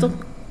todo esto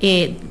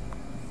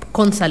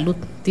con salud,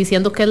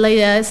 diciendo que es la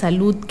idea de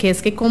salud, que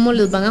es que cómo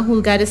les van a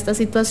juzgar esta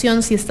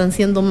situación si están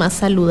siendo más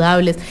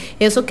saludables.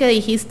 Eso que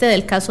dijiste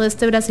del caso de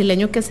este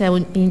brasileño que se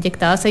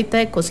inyectaba aceite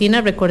de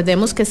cocina,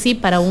 recordemos que sí,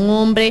 para un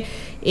hombre,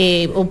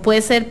 o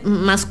puede ser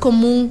más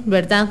común,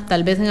 ¿verdad?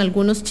 Tal vez en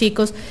algunos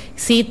chicos,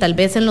 sí, tal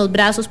vez en los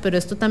brazos, pero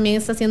esto también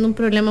está siendo un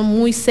problema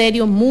muy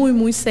serio,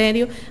 muy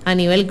serio a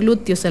nivel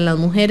glúteos en las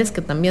mujeres,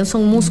 que también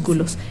son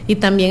músculos, y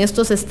también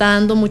esto se está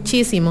dando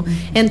muchísimo.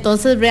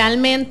 Entonces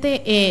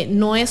realmente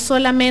no es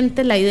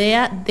solamente la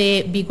idea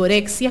de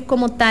vigorexia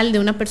como tal, de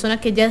una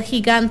persona que ya es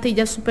gigante y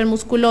ya es súper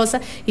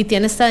musculosa y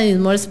tiene esta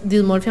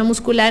dismorfia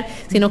muscular,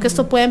 sino que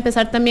esto puede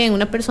empezar también en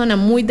una persona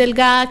muy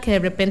delgada que de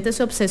repente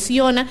se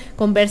obsesiona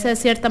con verse de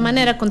cierta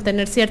manera, con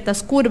tener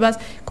ciertas curvas.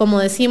 Como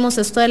decimos,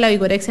 esto de la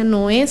vigorexia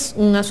no es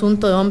un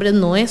asunto de hombres,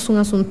 no es un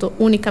asunto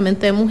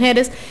únicamente de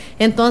mujeres.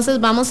 Entonces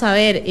vamos a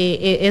ver,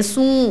 es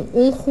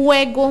un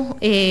juego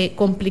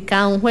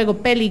complicado, un juego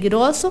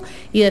peligroso,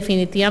 y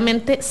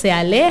definitivamente se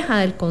aleja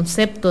del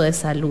concepto de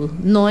salud.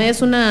 No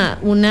es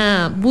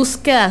una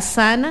búsqueda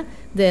sana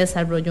de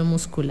desarrollo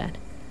muscular.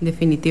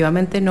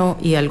 Definitivamente no.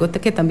 Y algo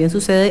que también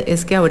sucede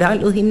es que ahora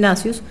los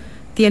gimnasios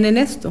tienen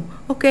esto.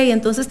 Ok,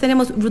 entonces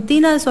tenemos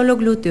rutina de solo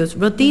glúteos,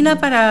 rutina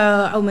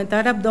para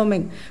aumentar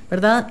abdomen,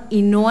 ¿verdad?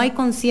 Y no hay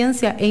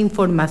conciencia e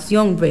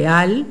información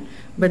real,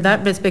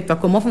 ¿verdad?, respecto a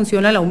cómo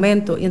funciona el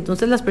aumento. Y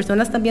entonces las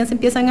personas también se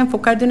empiezan a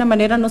enfocar de una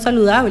manera no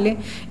saludable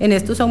en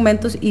estos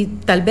aumentos, y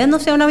tal vez no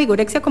sea una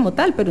vigorexia como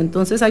tal, pero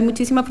entonces hay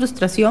muchísima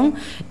frustración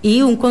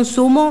y un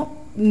consumo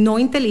no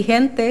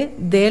inteligente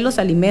de los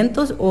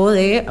alimentos o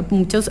de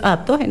muchos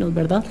adaptógenos,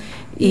 ¿verdad?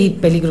 Y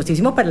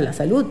peligrosísimo para la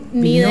salud.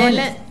 Ni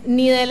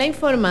de la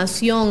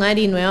información,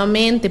 Ari,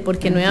 nuevamente,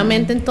 porque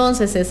nuevamente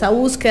entonces esa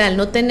búsqueda, al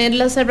no tener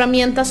las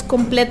herramientas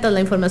completas, la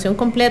información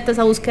completa,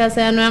 esa búsqueda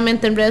se da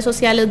nuevamente en redes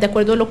sociales de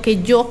acuerdo a lo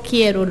que yo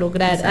quiero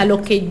lograr, exacto, a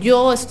lo que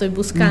yo estoy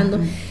buscando,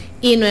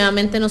 y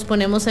nuevamente nos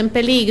ponemos en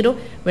peligro,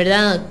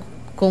 ¿verdad?,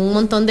 con un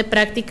montón de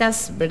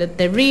prácticas, ¿verdad?,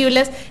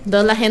 terribles.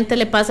 Entonces la gente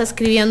le pasa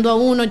escribiendo a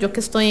uno, yo que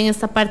estoy en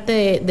esta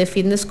parte de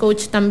fitness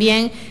coach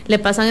también, le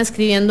pasan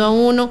escribiendo a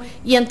uno,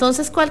 y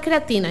entonces ¿cuál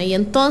creatina? Y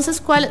entonces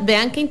 ¿cuál?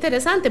 Vean qué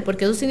interesante,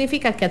 porque eso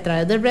significa que a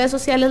través de redes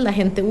sociales la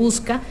gente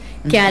busca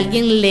que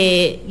alguien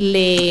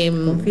le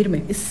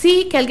confirme.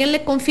 Sí, que alguien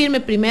le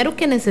confirme primero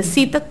que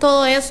necesita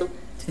todo eso,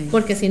 sí,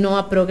 porque si no va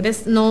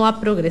a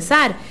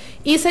progresar.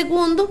 Y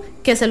segundo,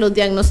 que se los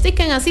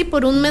diagnostiquen así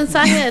por un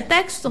mensaje de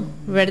texto,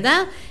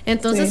 ¿verdad?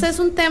 Entonces sí, es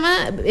un tema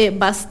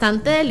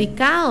bastante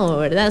delicado,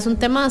 ¿verdad? Es un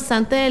tema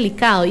bastante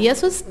delicado. Y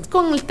eso es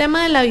con el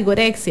tema de la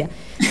vigorexia.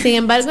 Sin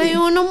embargo, hay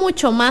uno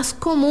mucho más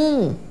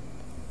común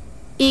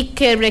y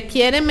que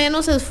requiere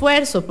menos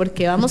esfuerzo,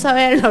 porque vamos a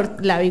ver,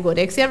 la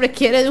vigorexia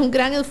requiere de un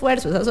gran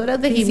esfuerzo. Esas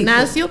horas de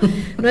gimnasio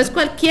no es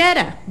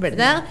cualquiera,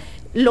 ¿verdad?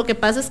 Lo que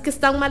pasa es que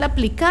están mal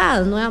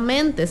aplicadas,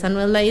 nuevamente, esa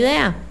no es la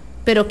idea.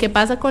 Pero ¿qué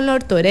pasa con la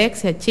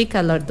ortorexia,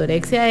 chicas? La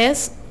ortorexia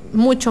es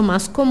mucho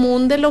más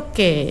común de lo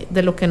que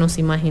nos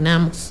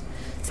imaginamos.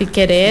 Si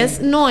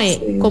querés, Noé,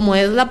 sí, como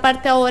es la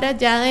parte ahora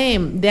ya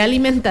de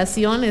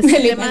alimentación, este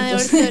tema de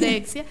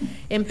ortorexia,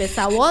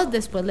 empezá vos,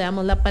 después le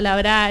damos la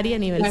palabra a Ari a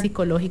nivel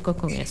psicológico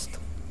con esto.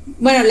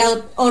 Bueno, la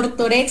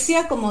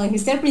ortorexia, como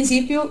dijiste al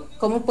principio,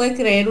 ¿cómo puede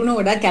creer uno,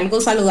 verdad, que algo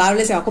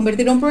saludable se va a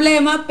convertir en un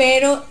problema?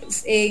 Pero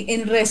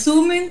en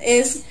resumen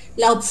es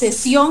la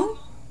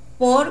obsesión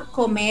por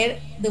comer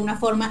de una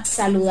forma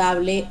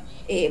saludable,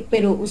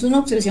 pero es una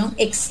obsesión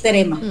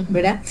extrema,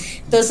 ¿verdad?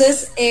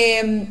 Entonces,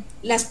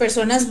 las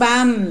personas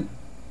van,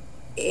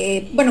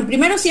 bueno,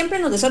 primero siempre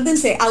en los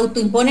desórdenes se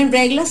autoimponen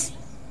reglas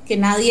que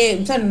nadie,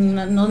 o sea,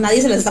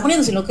 nadie se las está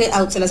poniendo, sino que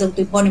se las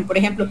autoimponen. Por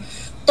ejemplo,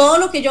 todo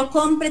lo que yo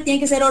compre tiene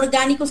que ser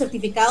orgánico,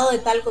 certificado de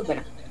tal cosa,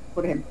 ¿verdad?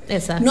 Por ejemplo,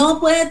 exacto,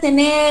 no puede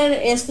tener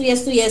esto y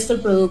esto y esto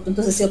el producto.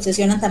 Entonces se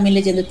obsesionan también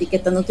leyendo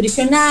etiquetas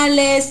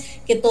nutricionales,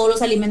 que todos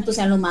los alimentos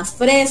sean los más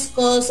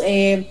frescos,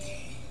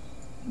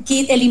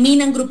 que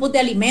eliminan grupos de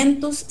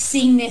alimentos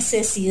sin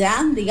necesidad,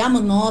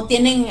 digamos, no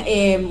tienen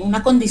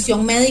una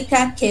condición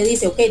médica que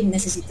dice, ok,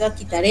 necesita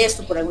quitar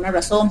esto por alguna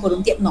razón, por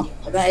un tiempo, no,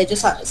 ¿verdad?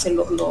 Ellos se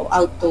lo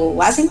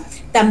auto hacen.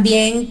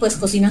 También pues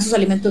cocinan sus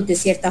alimentos de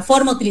cierta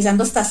forma,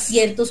 utilizando hasta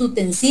ciertos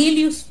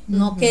utensilios,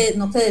 no que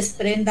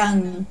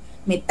desprendan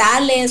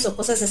metales o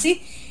cosas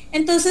así.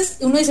 Entonces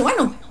uno dice,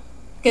 bueno,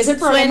 ¿qué es el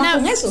problema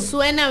con eso?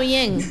 Suena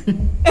bien.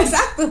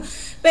 Exacto,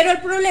 Pero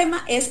el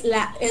problema es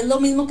lo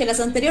mismo que las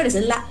anteriores,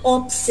 es la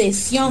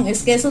obsesión,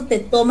 es que eso te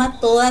toma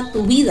toda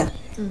tu vida,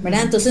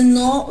 ¿verdad? Entonces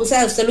no, o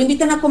sea, usted lo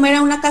invitan a comer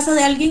a una casa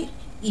de alguien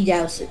y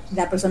ya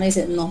la persona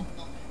dice no,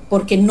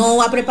 porque no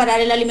va a preparar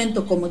el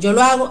alimento como yo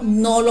lo hago,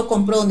 no lo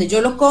compro donde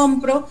yo lo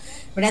compro,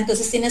 ¿verdad?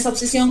 Entonces tiene esa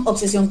obsesión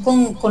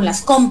con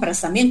las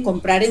compras también,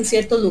 comprar en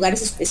ciertos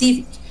lugares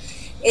específicos.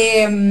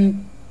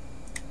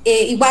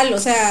 Igual, o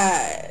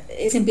sea,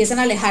 se empiezan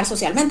a alejar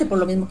socialmente por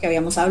lo mismo que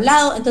habíamos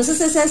hablado.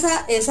 Entonces es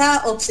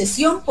esa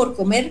obsesión por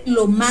comer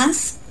lo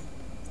más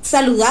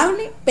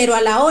saludable, pero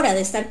a la hora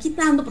de estar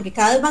quitando, porque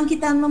cada vez van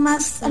quitando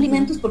más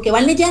alimentos, porque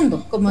van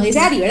leyendo, como dice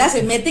Ari, ¿verdad?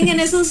 Se meten en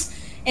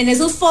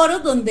esos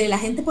foros donde la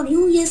gente pone,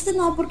 uy, este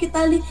no, porque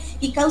tal,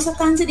 y causa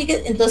cáncer,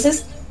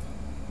 entonces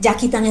ya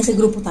quitan ese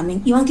grupo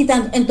también, y van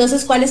quitando.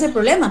 Entonces, ¿cuál es el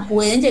problema?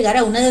 Pueden llegar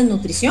a una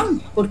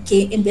desnutrición,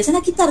 porque empiezan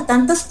a quitar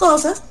tantas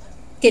cosas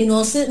que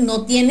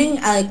no tienen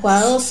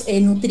adecuados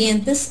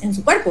nutrientes en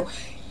su cuerpo.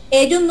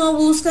 Ellos no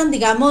buscan,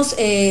 digamos,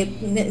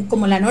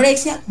 como la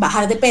anorexia,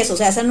 bajar de peso, o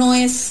sea, esa no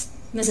es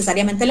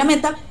necesariamente la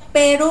meta,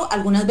 pero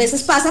algunas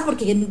veces pasa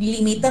porque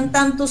limitan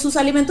tanto sus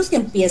alimentos que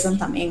empiezan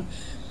también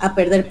a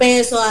perder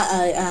peso,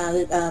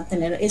 a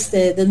tener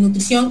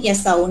desnutrición y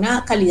hasta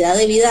una calidad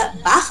de vida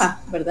baja,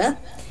 ¿verdad?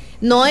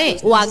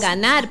 O a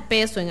ganar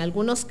peso en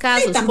algunos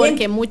casos, sí,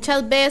 porque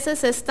muchas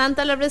veces es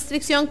tanta la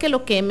restricción que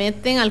lo que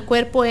meten al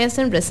cuerpo es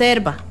en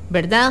reserva,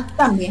 ¿verdad?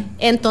 También.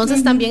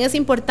 Entonces también es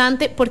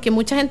importante, porque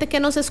mucha gente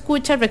que nos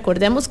escucha,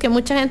 recordemos que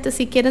mucha gente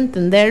sí quiere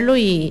entenderlo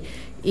y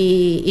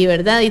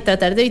verdad, y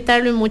tratar de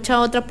evitarlo, y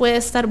mucha otra puede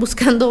estar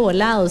buscando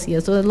volados, y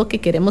eso es lo que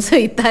queremos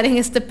evitar en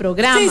este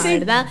programa, sí,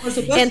 ¿verdad? Por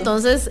supuesto.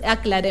 Entonces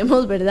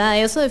aclaremos, ¿verdad?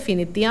 Eso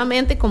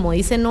definitivamente, como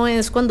dice Noé,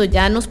 es cuando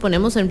ya nos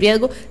ponemos en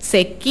riesgo,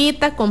 se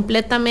quita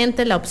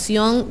completamente la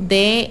opción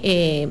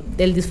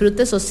del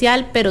disfrute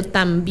social, pero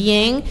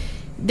también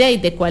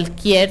de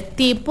cualquier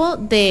tipo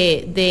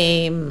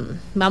de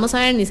vamos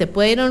a ver, ni se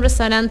puede ir a un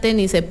restaurante,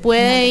 ni se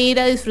puede ir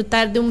a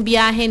disfrutar de un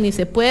viaje, ni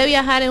se puede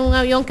viajar en un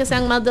avión que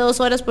sean más de 2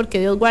 horas,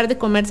 porque Dios guarde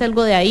comerse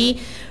algo de ahí,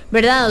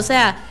 ¿verdad? O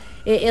sea,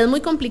 es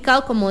muy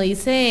complicado, como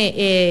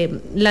dice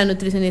la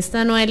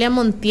nutricionista Noelia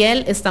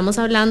Montiel. Estamos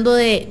hablando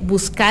de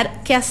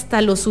buscar que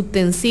hasta los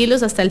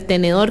utensilios, hasta el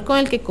tenedor con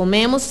el que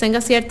comemos tenga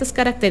ciertas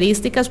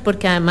características,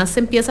 porque además se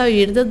empieza a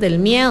vivir desde el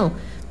miedo.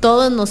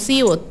 Todo es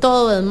nocivo,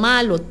 todo es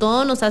malo,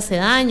 todo nos hace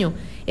daño.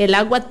 El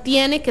agua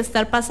tiene que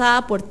estar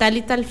pasada por tal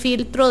y tal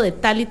filtro de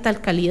tal y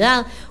tal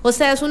calidad. O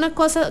sea, es una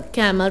cosa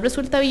que además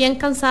resulta bien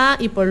cansada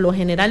y por lo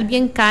general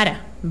bien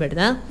cara,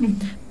 ¿verdad?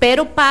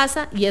 Pero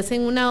pasa, y es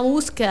en una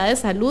búsqueda de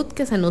salud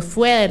que se nos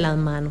fue de las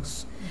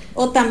manos.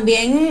 O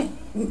también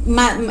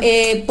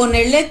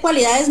ponerle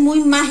cualidades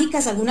muy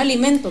mágicas a algún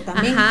alimento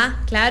también. Ajá,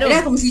 claro.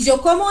 Era como si yo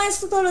como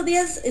esto todos los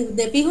días,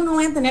 de fijo no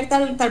voy a tener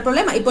tal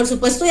problema. Y por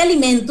supuesto hay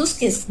alimentos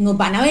que nos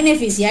van a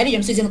beneficiar, y yo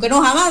no estoy diciendo que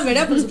no jamás,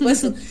 ¿verdad? Por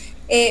supuesto.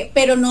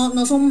 Pero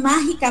no son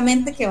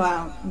mágicamente que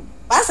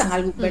pasan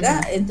algo,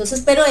 ¿verdad?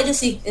 Entonces, pero ellos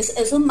sí, eso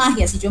es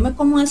magia. Si yo me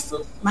como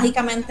esto,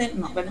 mágicamente,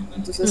 no, ¿verdad?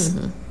 Entonces...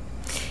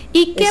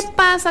 ¿Y qué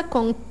pasa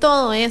con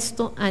todo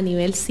esto a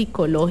nivel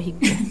psicológico?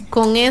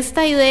 Con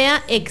esta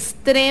idea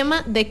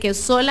extrema de que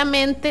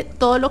solamente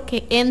todo lo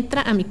que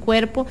entra a mi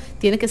cuerpo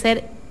tiene que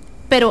ser,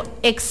 pero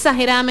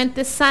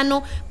exageradamente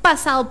sano,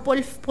 pasado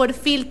por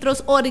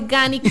filtros,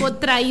 orgánico,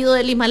 traído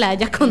del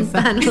Himalaya con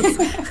Thanos.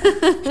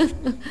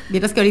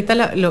 Vieras que ahorita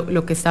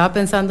lo que estaba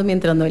pensando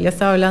mientras Noelia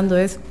estaba hablando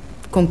es,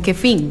 ¿con qué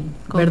fin?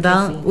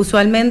 ¿Verdad? Qué fin.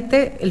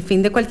 Usualmente el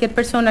fin de cualquier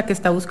persona que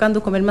está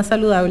buscando comer más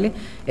saludable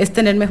es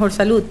tener mejor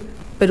salud.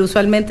 Pero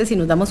usualmente, si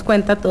nos damos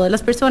cuenta, todas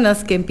las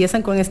personas que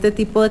empiezan con este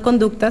tipo de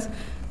conductas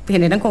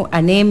generan con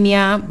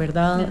anemia,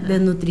 ¿verdad? Ajá.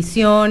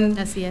 Desnutrición.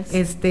 Así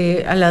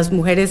es. A las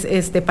mujeres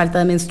falta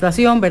de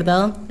menstruación,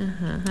 ¿verdad?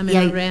 Ajá,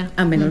 amenorrea.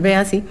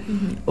 Amenorrea, sí.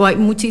 O hay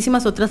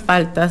muchísimas otras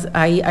faltas,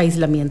 hay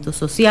aislamiento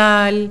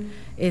social,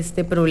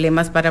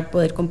 problemas para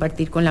poder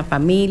compartir con la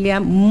familia,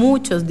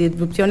 muchas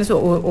disrupciones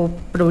o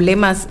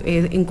problemas,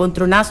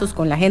 encontronazos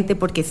con la gente,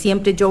 porque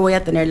siempre yo voy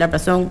a tener la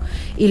razón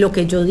y lo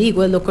que yo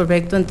digo es lo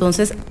correcto.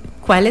 Entonces,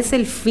 ¿cuál es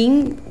el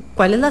fin?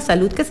 ¿Cuál es la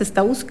salud que se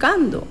está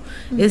buscando?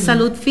 ¿Es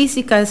salud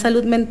física? ¿Es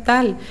salud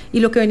mental? Y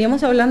lo que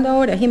veníamos hablando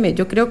ahora, Jimé,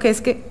 yo creo que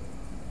es que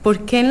 ¿por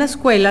qué en la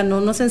escuela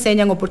no nos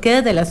enseñan, o por qué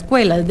desde la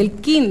escuela, desde el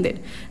kinder,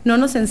 no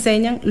nos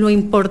enseñan lo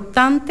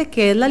importante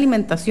que es la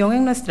alimentación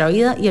en nuestra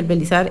vida y el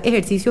realizar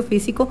ejercicio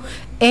físico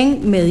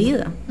en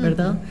medida,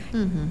 ¿verdad?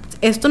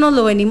 Esto nos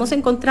lo venimos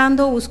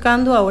encontrando,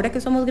 buscando ahora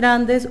que somos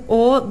grandes,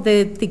 o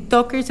de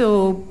TikTokers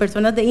o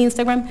personas de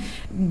Instagram,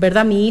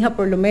 ¿verdad? Mi hija,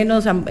 por lo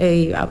menos,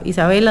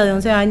 Isabela, de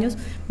 11 años,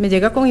 me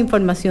llega con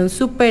información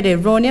súper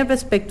errónea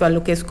respecto a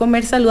lo que es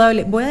comer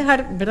saludable. Voy a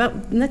dejar, ¿verdad?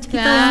 Una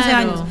chiquita de 11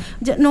 años.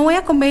 No voy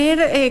a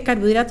comer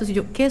carbohidratos. Y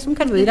yo, ¿qué es un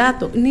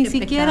carbohidrato? Ni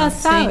siquiera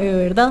sabe,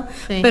 ¿verdad?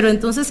 Sí. Pero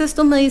entonces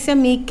esto me dice a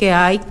mí que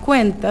hay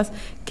cuentas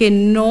que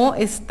no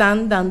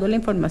están dando la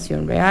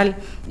información real.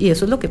 Y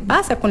eso es lo que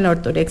pasa con la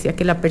ortorexia,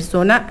 que la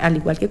persona, al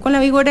igual que con la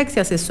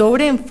vigorexia, se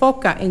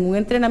sobreenfoca en un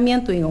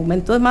entrenamiento y en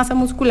aumento de masa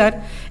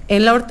muscular.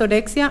 En la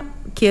ortorexia,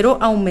 quiero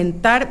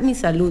aumentar mi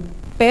salud,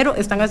 pero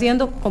están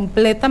haciendo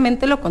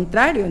completamente lo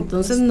contrario,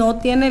 entonces no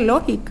tiene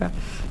lógica,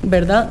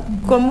 ¿verdad?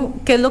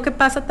 ¿Qué es lo que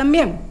pasa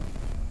también?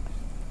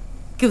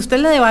 Que usted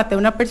le debate a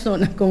una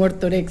persona con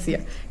ortorexia,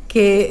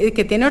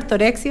 que tiene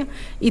ortorexia,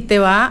 y te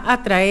va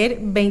a traer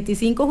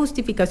 25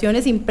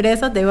 justificaciones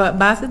impresas de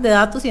bases de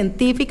datos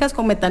científicas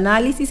con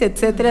metaanálisis,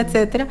 etcétera,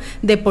 etcétera,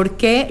 de por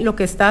qué lo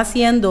que está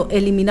haciendo,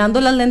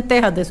 eliminando las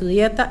lentejas de su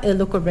dieta, es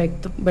lo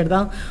correcto,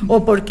 ¿verdad?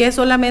 O por qué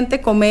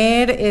solamente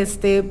comer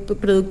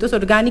productos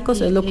orgánicos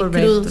es lo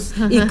correcto.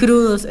 Y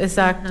crudos,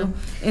 exacto.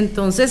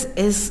 Entonces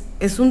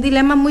es un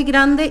dilema muy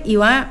grande y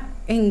va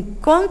en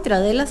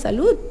contra de la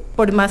salud,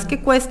 por más que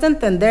cueste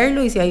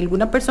entenderlo. Y si hay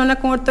alguna persona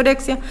con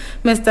ortorexia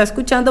me está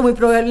escuchando, muy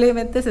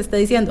probablemente se está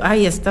diciendo,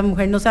 ay, esta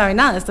mujer no sabe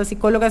nada, esta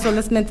psicóloga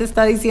solamente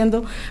está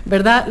diciendo,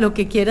 ¿verdad?, lo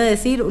que quiere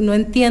decir, no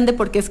entiende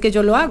por qué es que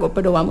yo lo hago,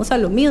 pero vamos a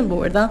lo mismo,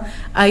 ¿verdad?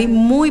 Hay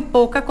muy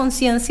poca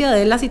conciencia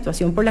de la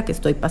situación por la que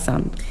estoy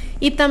pasando.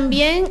 Y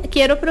también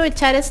quiero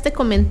aprovechar este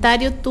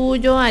comentario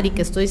tuyo, Ari,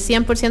 que estoy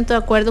 100% de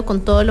acuerdo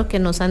con todo lo que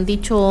nos han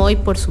dicho hoy.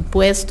 Por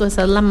supuesto,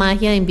 esa es la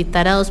magia de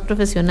invitar a dos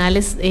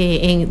profesionales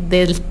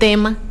del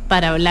tema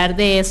para hablar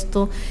de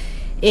esto,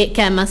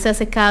 que además se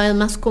hace cada vez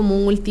más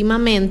común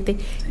últimamente.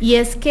 Y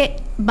es que,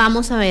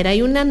 vamos a ver,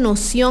 hay una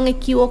noción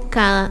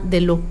equivocada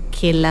de lo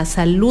que la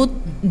salud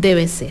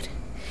debe ser.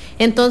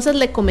 Entonces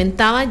le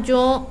comentaba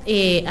yo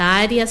a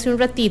Ari hace un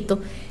ratito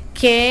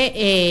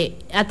que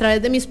a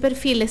través de mis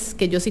perfiles,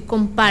 que yo sí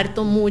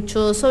comparto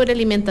mucho sobre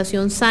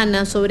alimentación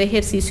sana, sobre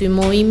ejercicio y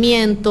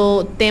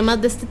movimiento,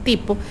 temas de este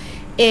tipo,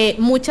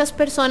 muchas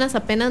personas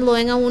apenas lo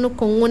ven a uno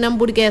con una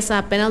hamburguesa,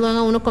 apenas lo ven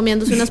a uno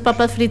comiéndose unas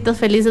papas fritas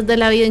felices de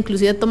la vida,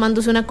 inclusive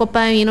tomándose una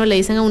copa de vino, le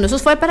dicen a uno, eso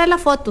fue para la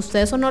foto,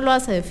 usted eso no lo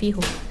hace de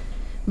fijo,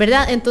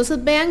 ¿verdad?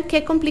 Entonces vean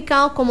qué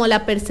complicado, como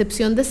la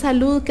percepción de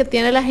salud que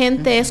tiene la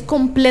gente es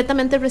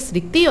completamente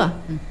restrictiva,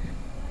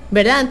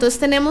 ¿verdad? Entonces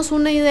tenemos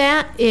una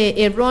idea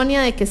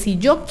errónea de que si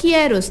yo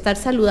quiero estar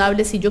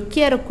saludable, si yo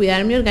quiero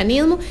cuidar mi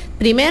organismo,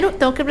 primero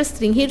tengo que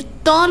restringir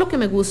todo lo que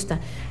me gusta.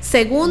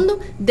 Segundo,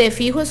 de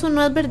fijo eso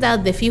no es verdad,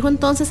 de fijo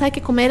entonces hay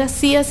que comer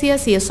así, así,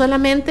 así, es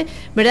solamente,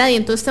 ¿verdad? Y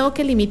entonces tengo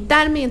que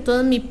limitarme, y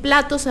entonces mi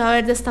plato se va a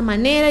ver de esta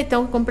manera y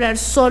tengo que comprar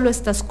solo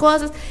estas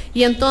cosas.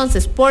 Y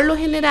entonces, por lo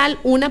general,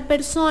 una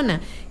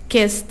persona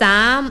que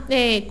está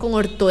con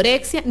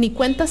ortorexia, ni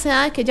cuenta se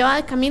da de que ya va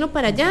de camino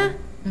para allá.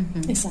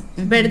 Exacto.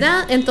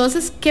 ¿Verdad?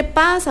 Entonces, ¿qué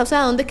pasa? O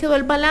sea, ¿dónde quedó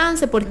el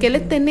balance? ¿Por qué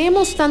le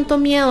tenemos tanto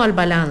miedo al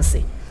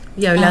balance?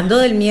 Y hablando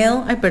del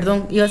miedo, ay,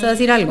 perdón, ¿ibas a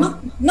decir algo?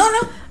 No.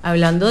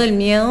 Hablando del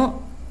miedo,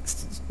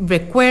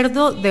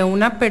 recuerdo de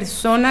una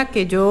persona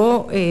que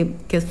yo,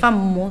 que es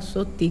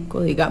famoso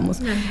tico, digamos,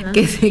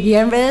 que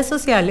seguía en redes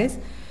sociales,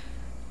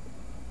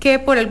 que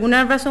por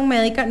alguna razón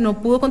médica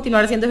no pudo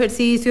continuar haciendo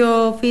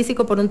ejercicio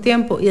físico por un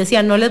tiempo, y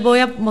decía, no les voy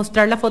a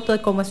mostrar la foto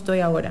de cómo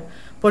estoy ahora,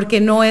 porque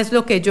no es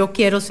lo que yo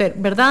quiero ser,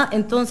 ¿verdad?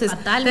 Entonces,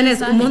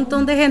 tenés un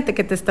montón de gente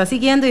que te está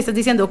siguiendo y estás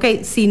diciendo, ok,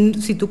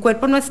 si tu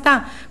cuerpo no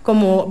está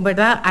como,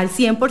 ¿verdad?, al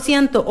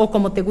 100%, o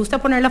como te gusta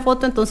poner la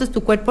foto, entonces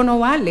tu cuerpo no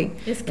vale.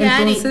 Es que,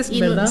 entonces, Ari,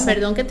 y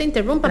perdón que te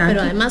interrumpa,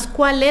 pero además,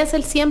 ¿cuál es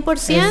el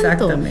 100%?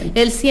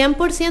 Exactamente. El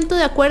 100%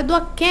 de acuerdo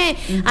a qué.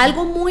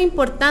 Algo muy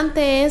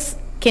importante es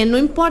que no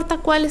importa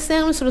cuáles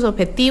sean nuestros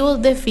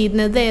objetivos de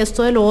fitness, de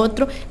esto, de lo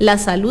otro, la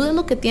salud es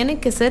lo que tiene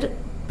que ser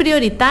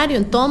prioritario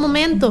en todo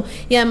momento.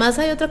 Y además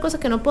hay otra cosa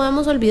que no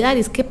podemos olvidar,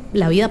 y es que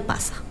la vida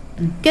pasa.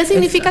 ¿Qué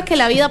significa que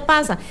la vida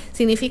pasa?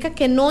 Significa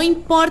que no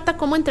importa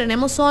cómo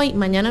entrenemos hoy,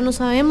 mañana no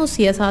sabemos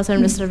si esa va a ser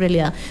nuestra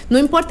realidad. No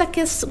importa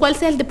cuál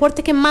sea el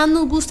deporte que más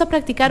nos gusta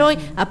practicar hoy,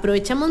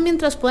 aprovechemos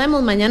mientras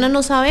podemos, mañana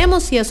no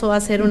sabemos si eso va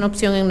a ser una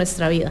opción en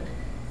nuestra vida.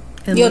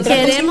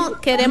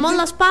 Queremos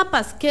las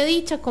papas, qué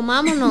dicha,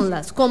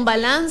 comámonoslas con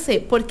balance,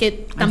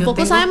 porque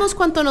tampoco sabemos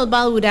cuánto nos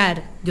va a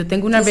durar. Yo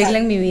tengo una regla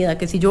en mi vida,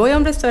 que si yo voy a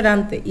un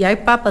restaurante y hay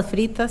papas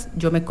fritas,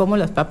 yo me como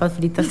las papas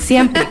fritas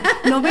siempre.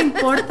 No me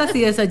importa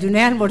si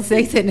desayuné,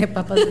 almorcé y cené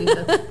papas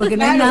fritas, porque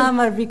no hay nada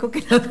más rico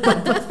que las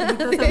papas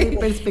fritas a mi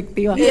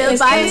perspectiva.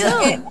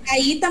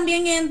 Ahí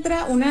también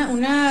entra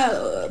una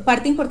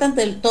parte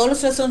importante de todos los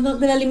trastornos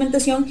de la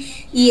alimentación,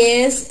 y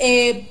es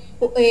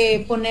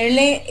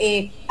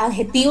ponerle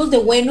adjetivos de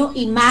bueno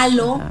y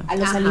malo a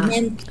los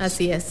alimentos.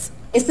 Así es.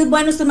 Este es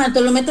bueno, este es malo,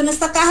 entonces lo meto en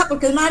esta caja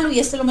porque es malo, y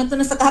este lo meto en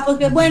esta caja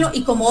porque es bueno,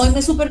 y como hoy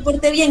me super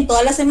porté bien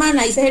toda la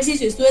semana, hice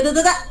ejercicio y estuve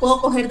puedo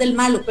coger del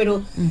malo,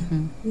 pero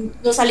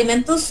los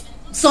alimentos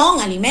son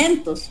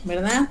alimentos,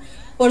 ¿verdad?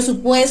 Por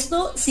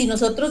supuesto, si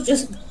nosotros, yo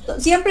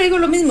siempre digo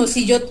lo mismo,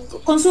 si yo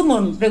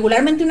consumo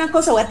regularmente una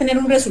cosa, voy a tener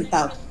un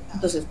resultado.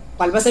 Entonces,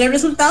 ¿cuál va a ser el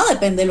resultado?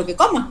 Depende de lo que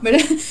coma,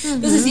 ¿verdad?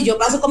 Entonces, si yo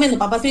paso comiendo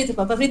papas fritas,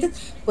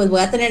 pues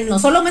voy a tener no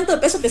solo aumento de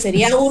peso, que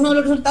sería uno de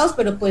los resultados,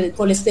 pero pues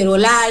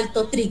colesterol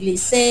alto,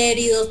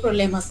 triglicéridos,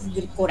 problemas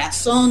del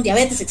corazón,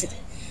 diabetes, etc.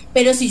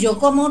 Pero si yo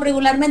como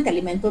regularmente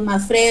alimentos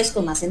más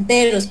frescos, más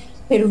enteros,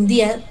 pero un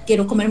día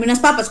quiero comerme unas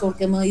papas,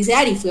 como dice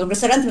Ari, fui a un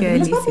restaurante, me comí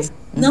unas papas,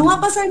 no va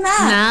a pasar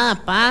nada.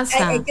 Nada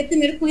pasa. Hay que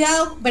tener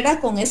cuidado, ¿verdad?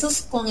 Con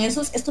esos,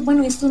 esto es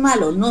bueno y esto es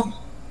malo,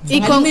 no.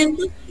 Son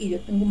alimentos y yo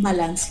tengo un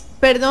balance.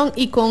 Perdón,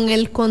 y con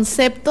el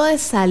concepto de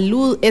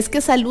salud, es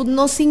que salud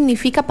no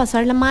significa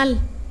pasarla mal.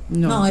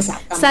 No,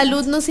 exactamente.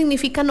 Salud no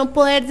significa no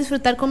poder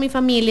disfrutar con mi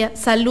familia.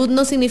 Salud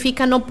no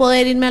significa no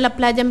poder irme a la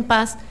playa en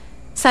paz.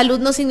 Salud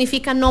no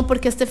significa no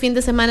porque este fin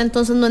de semana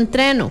entonces no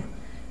entreno,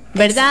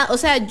 ¿verdad? O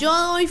sea, yo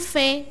doy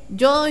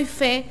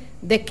fe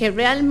de que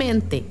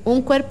realmente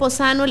un cuerpo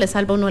sano le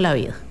salva a uno la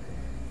vida.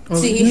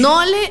 Sí.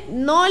 No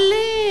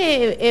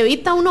le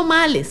evita a uno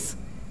males,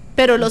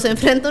 pero los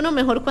enfrenta uno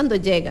mejor cuando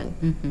llegan.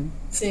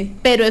 Sí.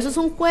 Pero eso es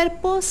un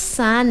cuerpo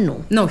sano.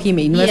 No,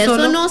 Jimmy, no y es eso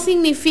solo... no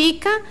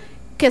significa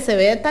que se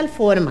ve de tal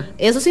forma.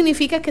 Eso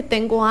significa que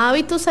tengo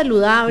hábitos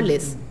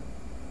saludables,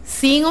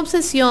 sin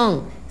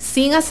obsesión,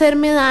 sin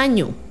hacerme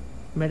daño,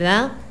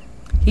 ¿verdad?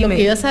 Lo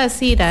que ibas a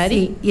decir, Ari.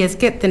 Sí, y es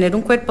que tener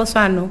un cuerpo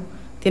sano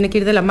tiene que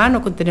ir de la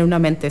mano con tener una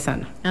mente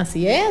sana.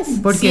 Así es.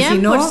 Porque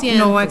 100%. si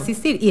no, no va a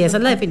existir. Y esa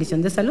es la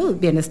definición de salud,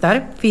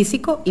 bienestar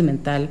físico y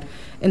mental.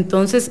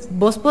 Entonces,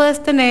 vos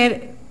podés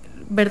tener,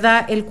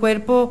 ¿verdad?, el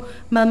cuerpo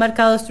más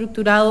marcado,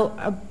 estructurado,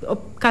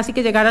 casi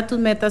que llegar a tus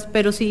metas,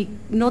 pero si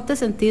no te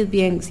sentís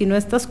bien, si no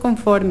estás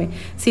conforme,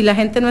 si la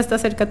gente no está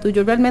cerca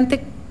tuyo,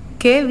 realmente,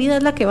 ¿qué vida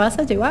es la que vas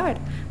a llevar?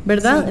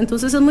 ¿Verdad? Sí.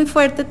 Entonces es muy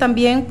fuerte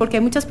también porque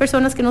hay muchas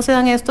personas que no se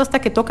dan esto hasta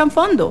que tocan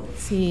fondo,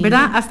 sí.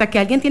 ¿Verdad? Hasta que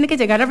alguien tiene que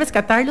llegar a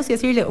rescatarlos y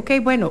decirle, ok,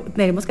 bueno,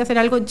 tenemos que hacer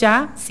algo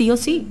ya, sí o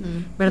sí,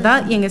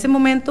 ¿verdad? Y en ese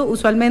momento,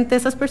 usualmente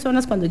esas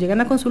personas cuando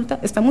llegan a consulta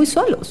están muy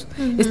solos,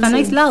 están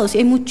aislados y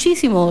hay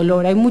muchísimo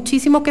dolor, hay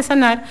muchísimo que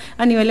sanar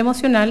a nivel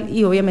emocional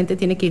y obviamente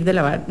tiene que ir de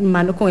la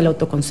mano con el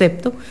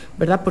autoconcepto,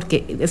 ¿verdad?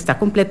 Porque está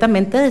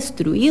completamente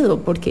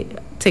destruido, porque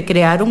se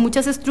crearon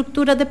muchas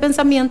estructuras de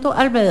pensamiento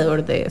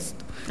alrededor de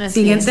esto.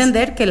 Así sin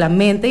entender que la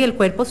mente y el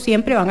cuerpo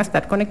siempre van a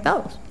estar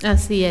conectados.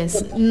 Así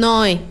es.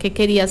 Noé, ¿qué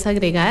querías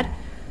agregar?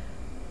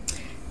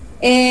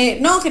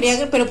 No,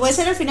 pero puede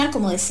ser al final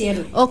como de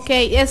cierre. Ok,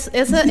 es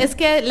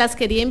que las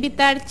quería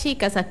invitar,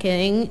 chicas, a que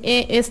den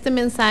este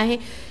mensaje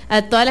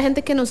a toda la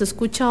gente que nos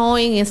escucha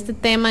hoy en este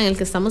tema en el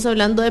que estamos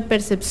hablando de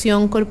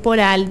percepción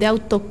corporal, de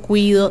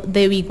autocuido,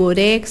 de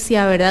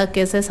vigorexia, ¿verdad?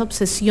 Que es esa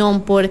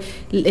obsesión por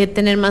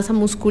tener masa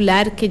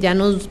muscular que ya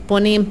nos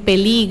pone en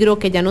peligro,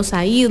 que ya nos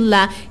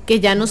aísla, que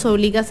ya nos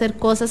obliga a hacer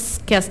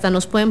cosas que hasta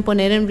nos pueden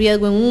poner en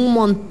riesgo en un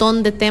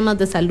montón de temas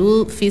de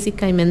salud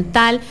física y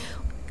mental.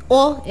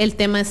 O el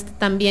tema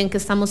también que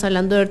estamos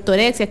hablando de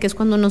ortorexia, que es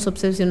cuando nos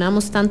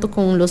obsesionamos tanto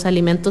con los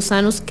alimentos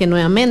sanos que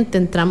nuevamente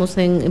entramos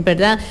en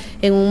verdad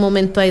en un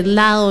momento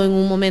aislado, en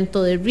un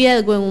momento de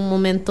riesgo, en un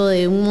momento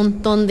de un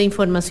montón de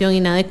información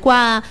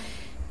inadecuada.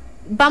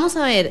 Vamos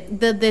a ver,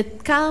 desde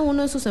cada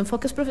uno de sus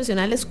enfoques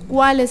profesionales,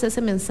 ¿cuál es ese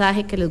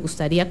mensaje que les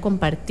gustaría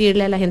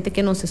compartirle a la gente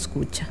que nos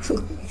escucha?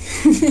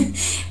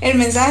 El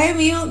mensaje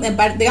mío,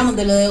 digamos,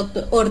 de lo de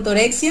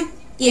ortorexia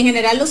y en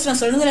general los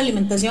trastornos de la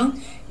alimentación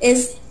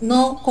es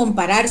no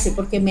compararse,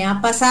 porque me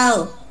ha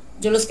pasado.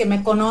 Yo, los que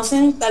me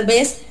conocen tal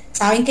vez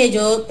saben que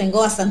yo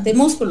tengo bastante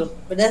músculo,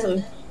 ¿verdad?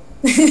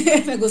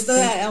 Me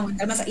gusta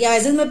aumentar masa. Y a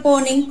veces me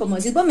ponen, como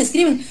decís, me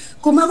escriben,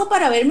 ¿cómo hago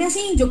para verme así?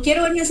 Yo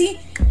quiero verme así.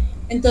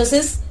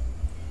 Entonces,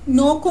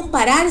 no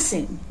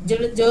compararse.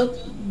 Yo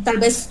tal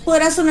vez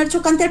podrá sonar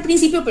chocante al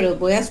principio, pero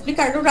voy a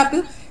explicarlo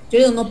rápido. Yo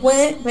digo, no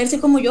puede verse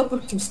como yo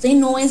porque usted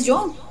no es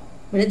yo.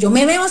 Yo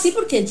me veo así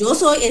porque yo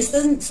soy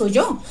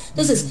yo.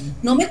 Entonces,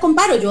 no me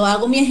comparo, yo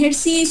hago mi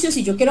ejercicio,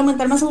 si yo quiero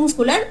aumentar masa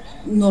muscular,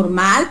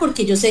 normal,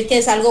 porque yo sé que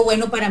es algo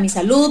bueno para mi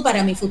salud,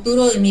 para mi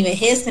futuro, en mi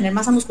vejez, tener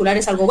masa muscular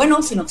es algo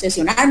bueno, sin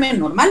obsesionarme,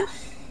 normal.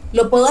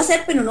 Lo puedo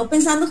hacer, pero no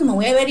pensando que me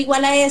voy a ver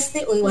igual a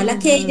este o igual a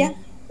aquella,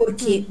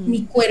 porque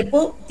mi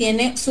cuerpo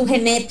tiene su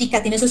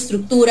genética, tiene su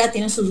estructura,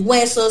 tiene sus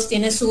huesos,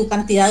 tiene su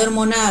cantidad de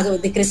hormona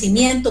de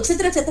crecimiento,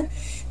 etcétera, etcétera.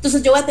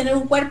 Entonces yo voy a tener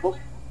un cuerpo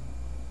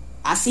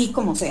así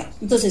como sea.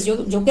 Entonces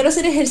yo quiero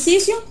hacer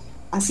ejercicio,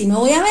 así me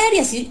voy a ver y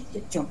así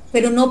yo,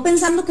 pero no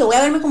pensando que voy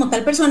a verme como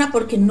tal persona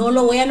porque no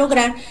lo voy a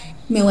lograr,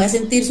 me voy a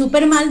sentir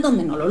súper mal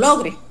donde no lo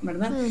logre,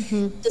 ¿verdad?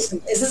 Entonces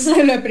eso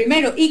es lo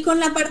primero. Y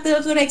con la parte de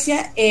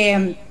ortorexia,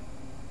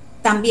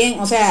 también,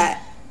 o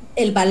sea,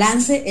 el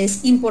balance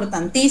es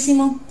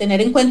importantísimo,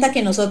 tener en cuenta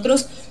que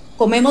nosotros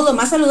comemos lo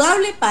más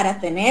saludable para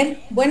tener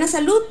buena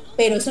salud,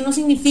 pero eso no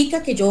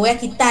significa que yo voy a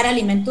quitar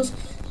alimentos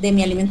de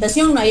mi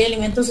alimentación. No hay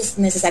alimentos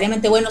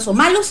necesariamente buenos o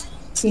malos,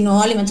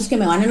 sino alimentos que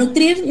me van a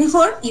nutrir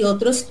mejor y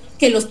otros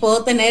que los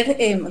puedo tener,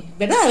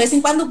 ¿verdad? De vez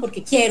en cuando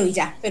porque quiero y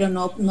ya, pero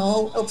no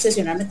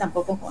obsesionarme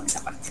tampoco con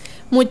esa parte.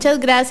 Muchas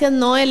gracias,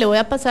 Noé. Le voy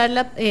a pasar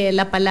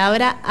la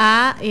palabra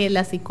a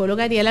la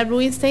psicóloga Ariela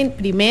Rubinstein.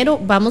 Primero,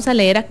 vamos a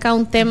leer acá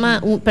un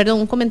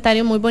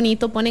comentario muy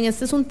bonito. Ponen,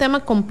 este es un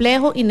tema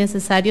complejo y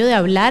necesario de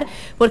hablar,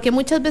 porque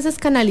muchas veces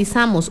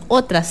canalizamos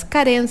otras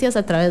carencias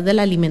a través de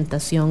la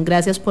alimentación.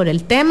 Gracias por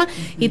el tema.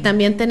 Y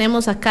también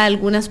tenemos acá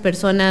algunas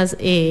personas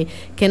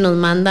que nos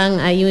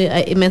mandan ahí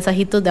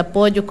mensajitos de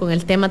apoyo con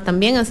el tema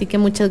también, así que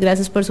muchas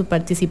gracias por su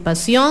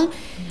participación.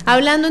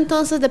 Hablando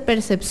entonces de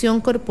percepción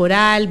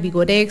corporal,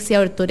 vigorexia,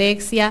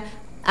 ortorexia,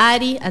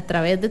 Ari, a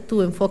través de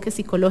tu enfoque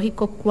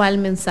psicológico, ¿cuál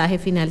mensaje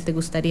final te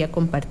gustaría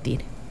compartir?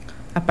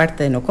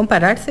 aparte de no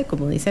compararse,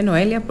 como dice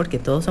Noelia, porque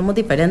todos somos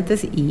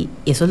diferentes y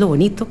eso es lo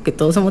bonito, que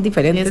todos somos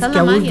diferentes, que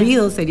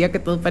aburrido sería que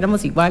todos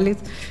fuéramos iguales,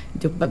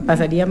 yo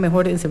pasaría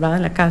mejor encerrada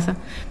en la casa,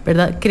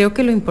 ¿verdad? Creo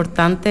que lo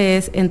importante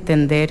es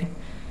entender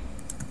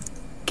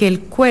que el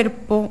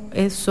cuerpo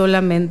es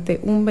solamente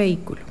un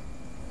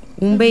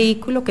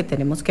vehículo que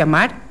tenemos que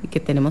amar y que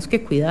tenemos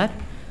que cuidar,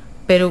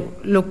 pero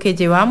lo que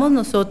llevamos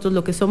nosotros,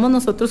 lo que somos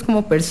nosotros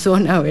como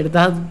persona,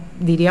 ¿verdad?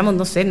 Diríamos,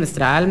 no sé,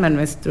 nuestra alma,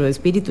 nuestro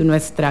espíritu,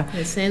 nuestra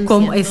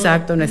esencia.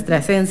 Exacto, nuestra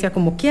esencia,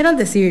 como quieran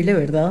decirle,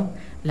 ¿verdad?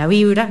 La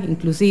vibra,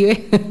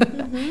 inclusive.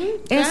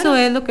 Eso claro.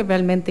 Es lo que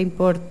realmente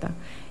importa.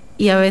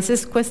 Y a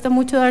veces cuesta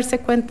mucho darse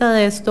cuenta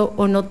de esto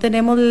o no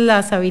tenemos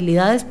las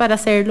habilidades para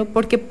hacerlo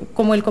porque,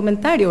 como el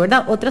comentario,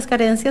 ¿verdad? Otras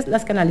carencias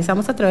las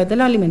canalizamos a través de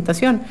la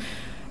alimentación.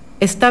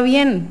 Está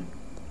bien.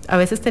 A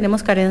veces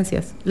tenemos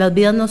carencias, las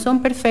vidas no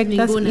son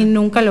perfectas. Ninguna. Y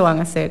nunca lo van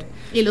a hacer.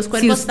 Y los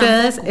cuerpos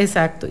tampoco.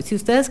 Exacto, si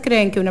ustedes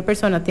creen que una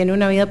persona tiene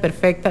una vida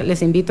perfecta,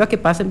 les invito a que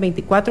pasen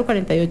 24,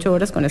 48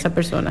 horas con esa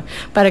persona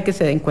para que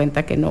se den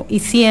cuenta que no. Y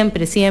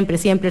siempre, siempre,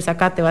 siempre el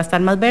zacate va a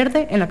estar más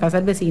verde en la casa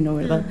del vecino,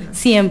 ¿verdad?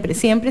 Siempre,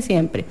 siempre,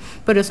 siempre.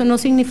 Pero eso no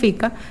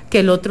significa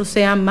que el otro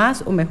sea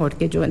más o mejor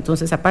que yo.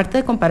 Entonces, aparte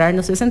de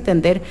compararnos, es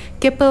entender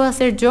qué puedo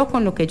hacer yo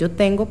con lo que yo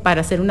tengo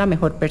para ser una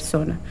mejor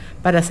persona,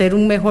 para ser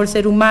un mejor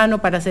ser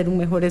humano, para ser un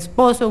mejor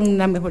esposo,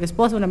 una mejor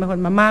esposa, una mejor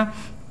mamá,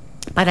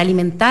 para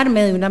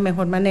alimentarme de una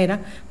mejor manera,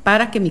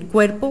 para que mi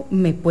cuerpo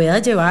me pueda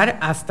llevar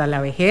hasta la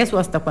vejez o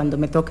hasta cuando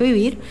me toque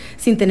vivir,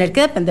 sin tener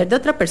que depender de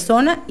otra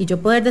persona y yo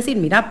poder decir,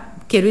 mira,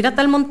 quiero ir a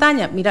tal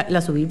montaña, mira,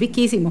 la subí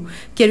riquísimo,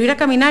 quiero ir a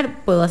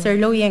caminar, puedo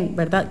hacerlo bien,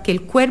 ¿verdad? Que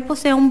el cuerpo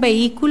sea un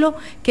vehículo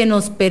que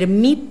nos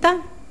permita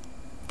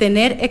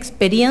tener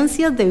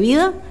experiencias de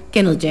vida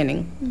que nos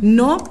llenen.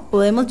 No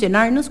podemos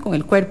llenarnos con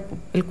el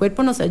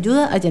cuerpo nos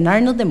ayuda a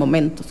llenarnos de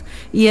momentos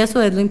y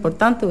eso es lo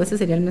importante, o ese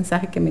sería el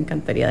mensaje que me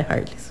encantaría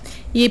dejarles.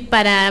 Y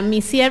para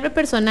mi cierre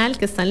personal,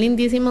 que están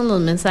lindísimos los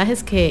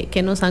mensajes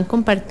que nos han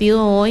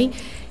compartido hoy,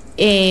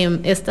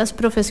 estas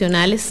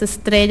profesionales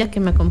estrella que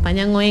me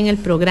acompañan hoy en el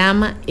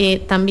programa,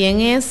 también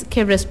es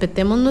que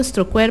respetemos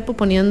nuestro cuerpo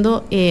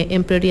poniendo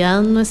en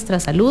prioridad nuestra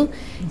salud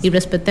y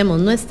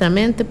respetemos nuestra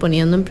mente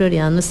poniendo en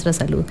prioridad nuestra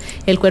salud.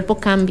 El cuerpo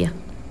cambia,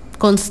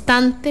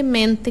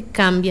 constantemente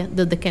cambia,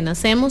 desde que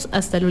nacemos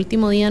hasta el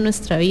último día de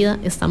nuestra vida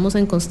estamos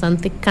en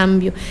constante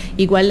cambio,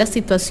 igual las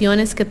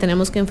situaciones que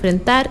tenemos que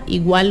enfrentar,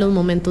 igual los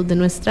momentos de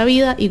nuestra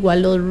vida,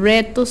 igual los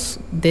retos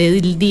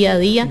del día a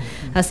día,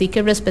 así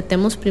que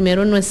respetemos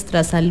primero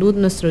nuestra salud,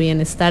 nuestro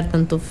bienestar,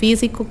 tanto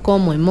físico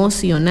como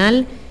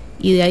emocional,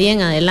 y de ahí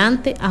en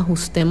adelante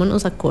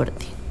ajustémonos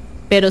acorde.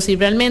 Pero si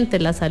realmente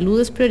la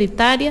salud es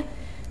prioritaria,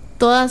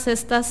 todos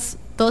estos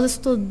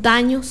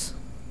daños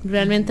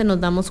realmente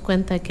nos damos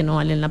cuenta de que no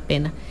valen la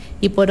pena.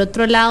 Y por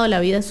otro lado, la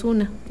vida es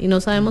una y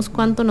no sabemos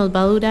cuánto nos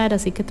va a durar,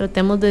 así que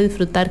tratemos de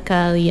disfrutar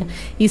cada día.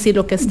 Y si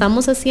lo que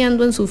estamos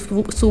haciendo en su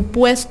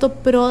supuesto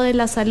pro de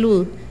la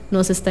salud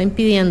nos está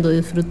impidiendo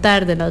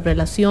disfrutar de las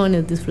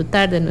relaciones,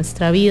 disfrutar de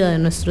nuestra vida, de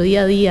nuestro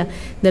día a día,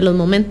 de los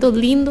momentos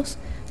lindos,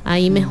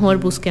 ahí mejor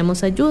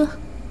busquemos ayuda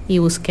y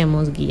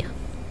busquemos guía.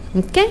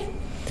 ¿Ok?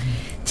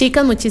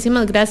 Chicas,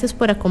 muchísimas gracias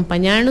por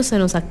acompañarnos, se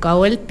nos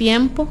acabó el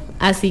tiempo,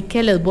 así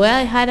que les voy a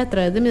dejar a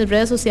través de mis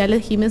redes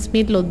sociales Jim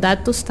Smith los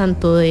datos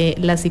tanto de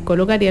la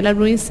psicóloga Ariela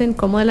Rubinstein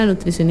como de la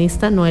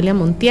nutricionista Noelia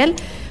Montiel,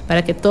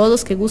 para que todos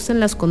los que gusten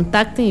las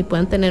contacten y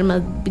puedan tener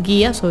más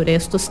guías sobre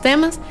estos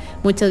temas.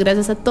 Muchas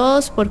gracias a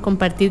todos por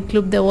compartir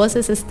Club de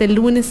Voces este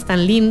lunes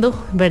tan lindo,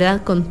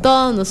 ¿verdad? Con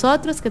todos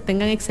nosotros, que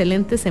tengan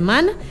excelente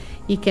semana.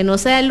 Y que no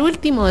sea el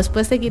último,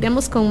 después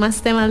seguiremos con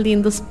más temas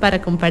lindos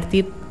para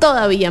compartir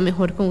todavía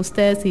mejor con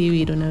ustedes y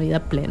vivir una vida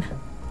plena.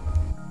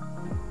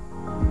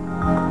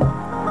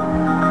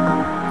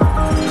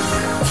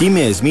 Jim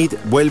Smith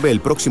vuelve el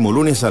próximo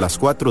lunes a las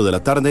 4 de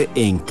la tarde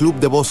en Club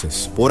de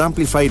Voces por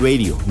Amplify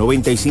Radio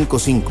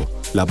 95.5,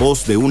 la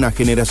voz de una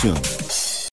generación.